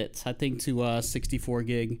expand it, I think, to 64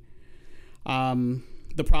 gig. The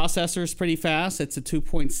processor is pretty fast. It's a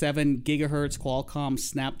 2.7 gigahertz Qualcomm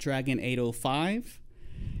Snapdragon 805.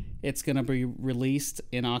 It's going to be released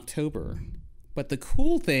in October. But the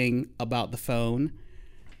cool thing about the phone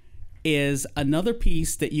is another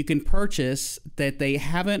piece that you can purchase that they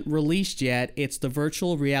haven't released yet. It's the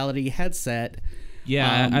virtual reality headset.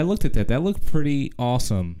 Yeah, I looked at that. That looked pretty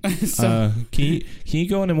awesome. So, can you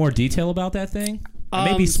go into more detail about that thing?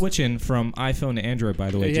 I may be switching from iPhone to Android,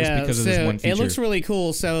 by the way, just because of this one feature. It looks really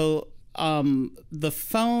cool. So the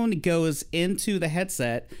phone goes into the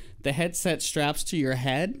headset. The headset straps to your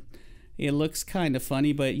head. It looks kind of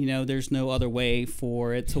funny, but there's no other way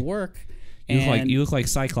for it to work. You look like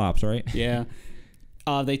Cyclops, right? Yeah.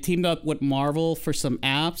 They teamed up with Marvel for some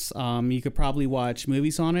apps. You could probably watch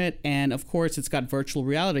movies on it. And, of course, it's got virtual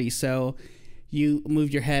reality. So you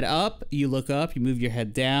move your head up, you look up, you move your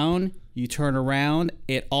head down, you turn around.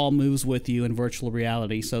 It all moves with you in virtual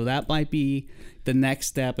reality. So that might be the next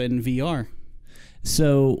step in VR.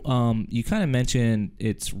 So you kind of mentioned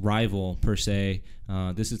its rival, per se.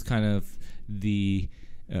 This is kind of the...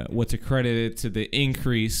 what's accredited to the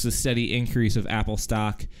steady increase of Apple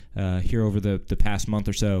stock here over the past month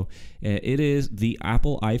or so. It is the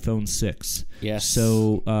Apple iPhone 6. Yes.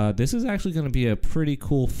 So this is actually going to be a pretty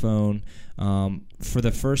cool phone. For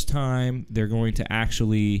the first time, they're going to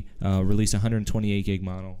actually release a 128 gig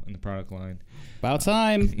model in the product line. About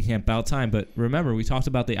time. Yeah, about time. But remember, we talked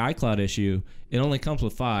about the iCloud issue. It only comes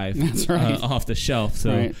with 5 That's right. Off the shelf.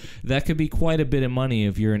 So that could be quite a bit of money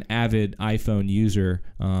if you're an avid iPhone user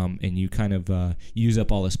and you kind of use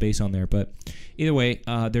up all the space on there. But either way,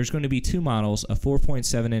 there's going to be 2 models, a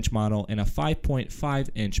 4.7-inch model and a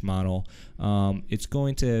 5.5-inch model. It's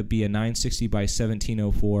going to be a 960 by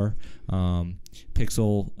 1704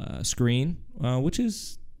 pixel screen, which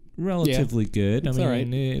is relatively good. I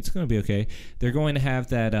mean, it's going to be okay. They're going to have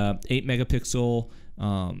that 8 megapixel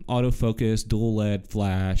autofocus dual LED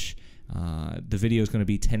flash. The video is going to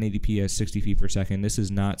be 1080p at 60 feet per second. This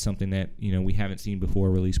is not something that we haven't seen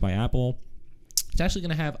before released by Apple. It's actually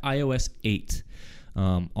going to have iOS 8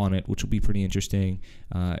 on it, which will be pretty interesting.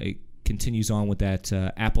 It continues on with that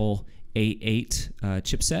Apple A8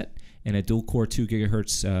 chipset and a dual-core 2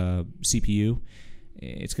 gigahertz CPU.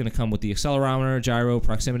 It's going to come with the accelerometer, gyro,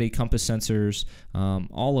 proximity, compass sensors,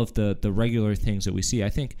 all of the regular things that we see. I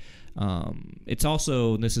think it's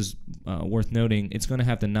also, this is worth noting, it's going to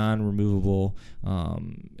have the non-removable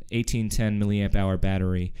 1810 milliamp hour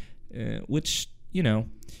battery, which,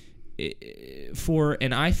 for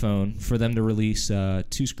an iPhone, for them to release 2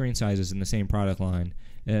 screen sizes in the same product line,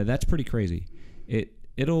 that's pretty crazy.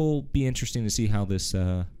 It'll be interesting to see how this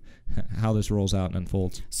rolls out and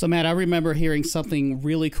unfolds. So, Matt, I remember hearing something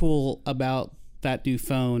really cool about that new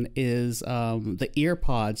phone is the ear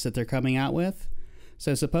pods that they're coming out with.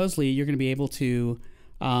 So supposedly you're going to be able to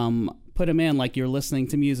put them in like you're listening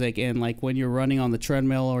to music, and like when you're running on the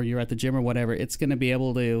treadmill or you're at the gym or whatever, it's going to be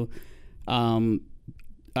able to,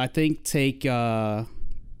 I think, take your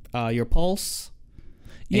pulse.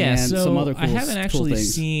 Yeah, and so some other cool, I haven't actually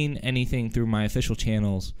things. seen anything through my official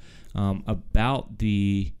channels about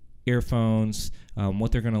the earphones,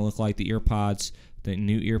 what they're going to look like, the earpods, the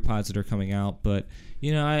new earpods that are coming out. But,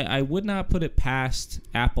 you know, I would not put it past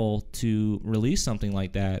Apple to release something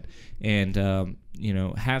like that and, you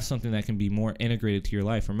know, have something that can be more integrated to your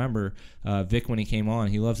life. Remember, Vic, when he came on,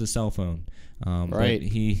 he loves his cell phone. Right. But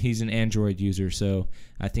he's an Android user, so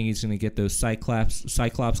I think he's going to get those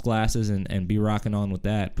Cyclops glasses and be rocking on with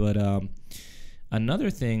that. But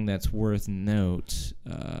another thing that's worth note,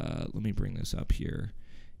 let me bring this up here,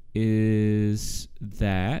 is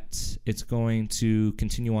that it's going to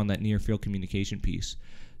continue on that near-field communication piece.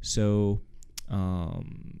 So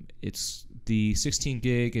it's the 16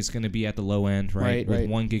 gig is going to be at the low end, right? With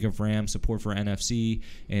 1 gig of RAM, support for NFC,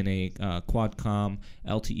 and a Qualcomm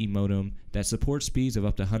LTE modem that supports speeds of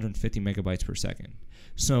up to 150 megabytes per second.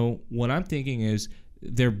 So what I'm thinking is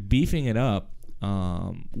they're beefing it up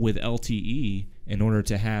with LTE in order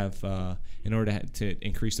to have to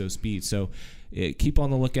increase those speeds. So keep on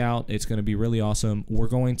the lookout. It's going to be really awesome. We're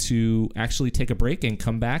going to actually take a break and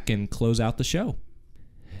come back and close out the show.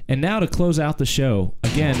 And now to close out the show,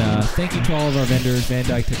 again, thank you to all of our vendors, Van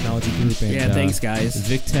Dyke Technology Group, and thanks, guys.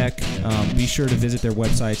 VikTech. Be sure to visit their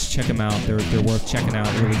websites, check them out. They're worth checking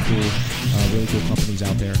out. Really cool companies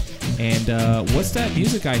out there. And what's that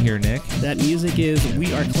music I hear, Nick? That music is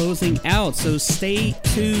We Are Closing Out. So stay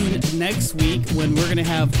tuned next week when we're going to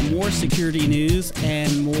have more security news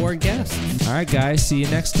and more guests. All right, guys. See you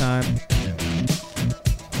next time.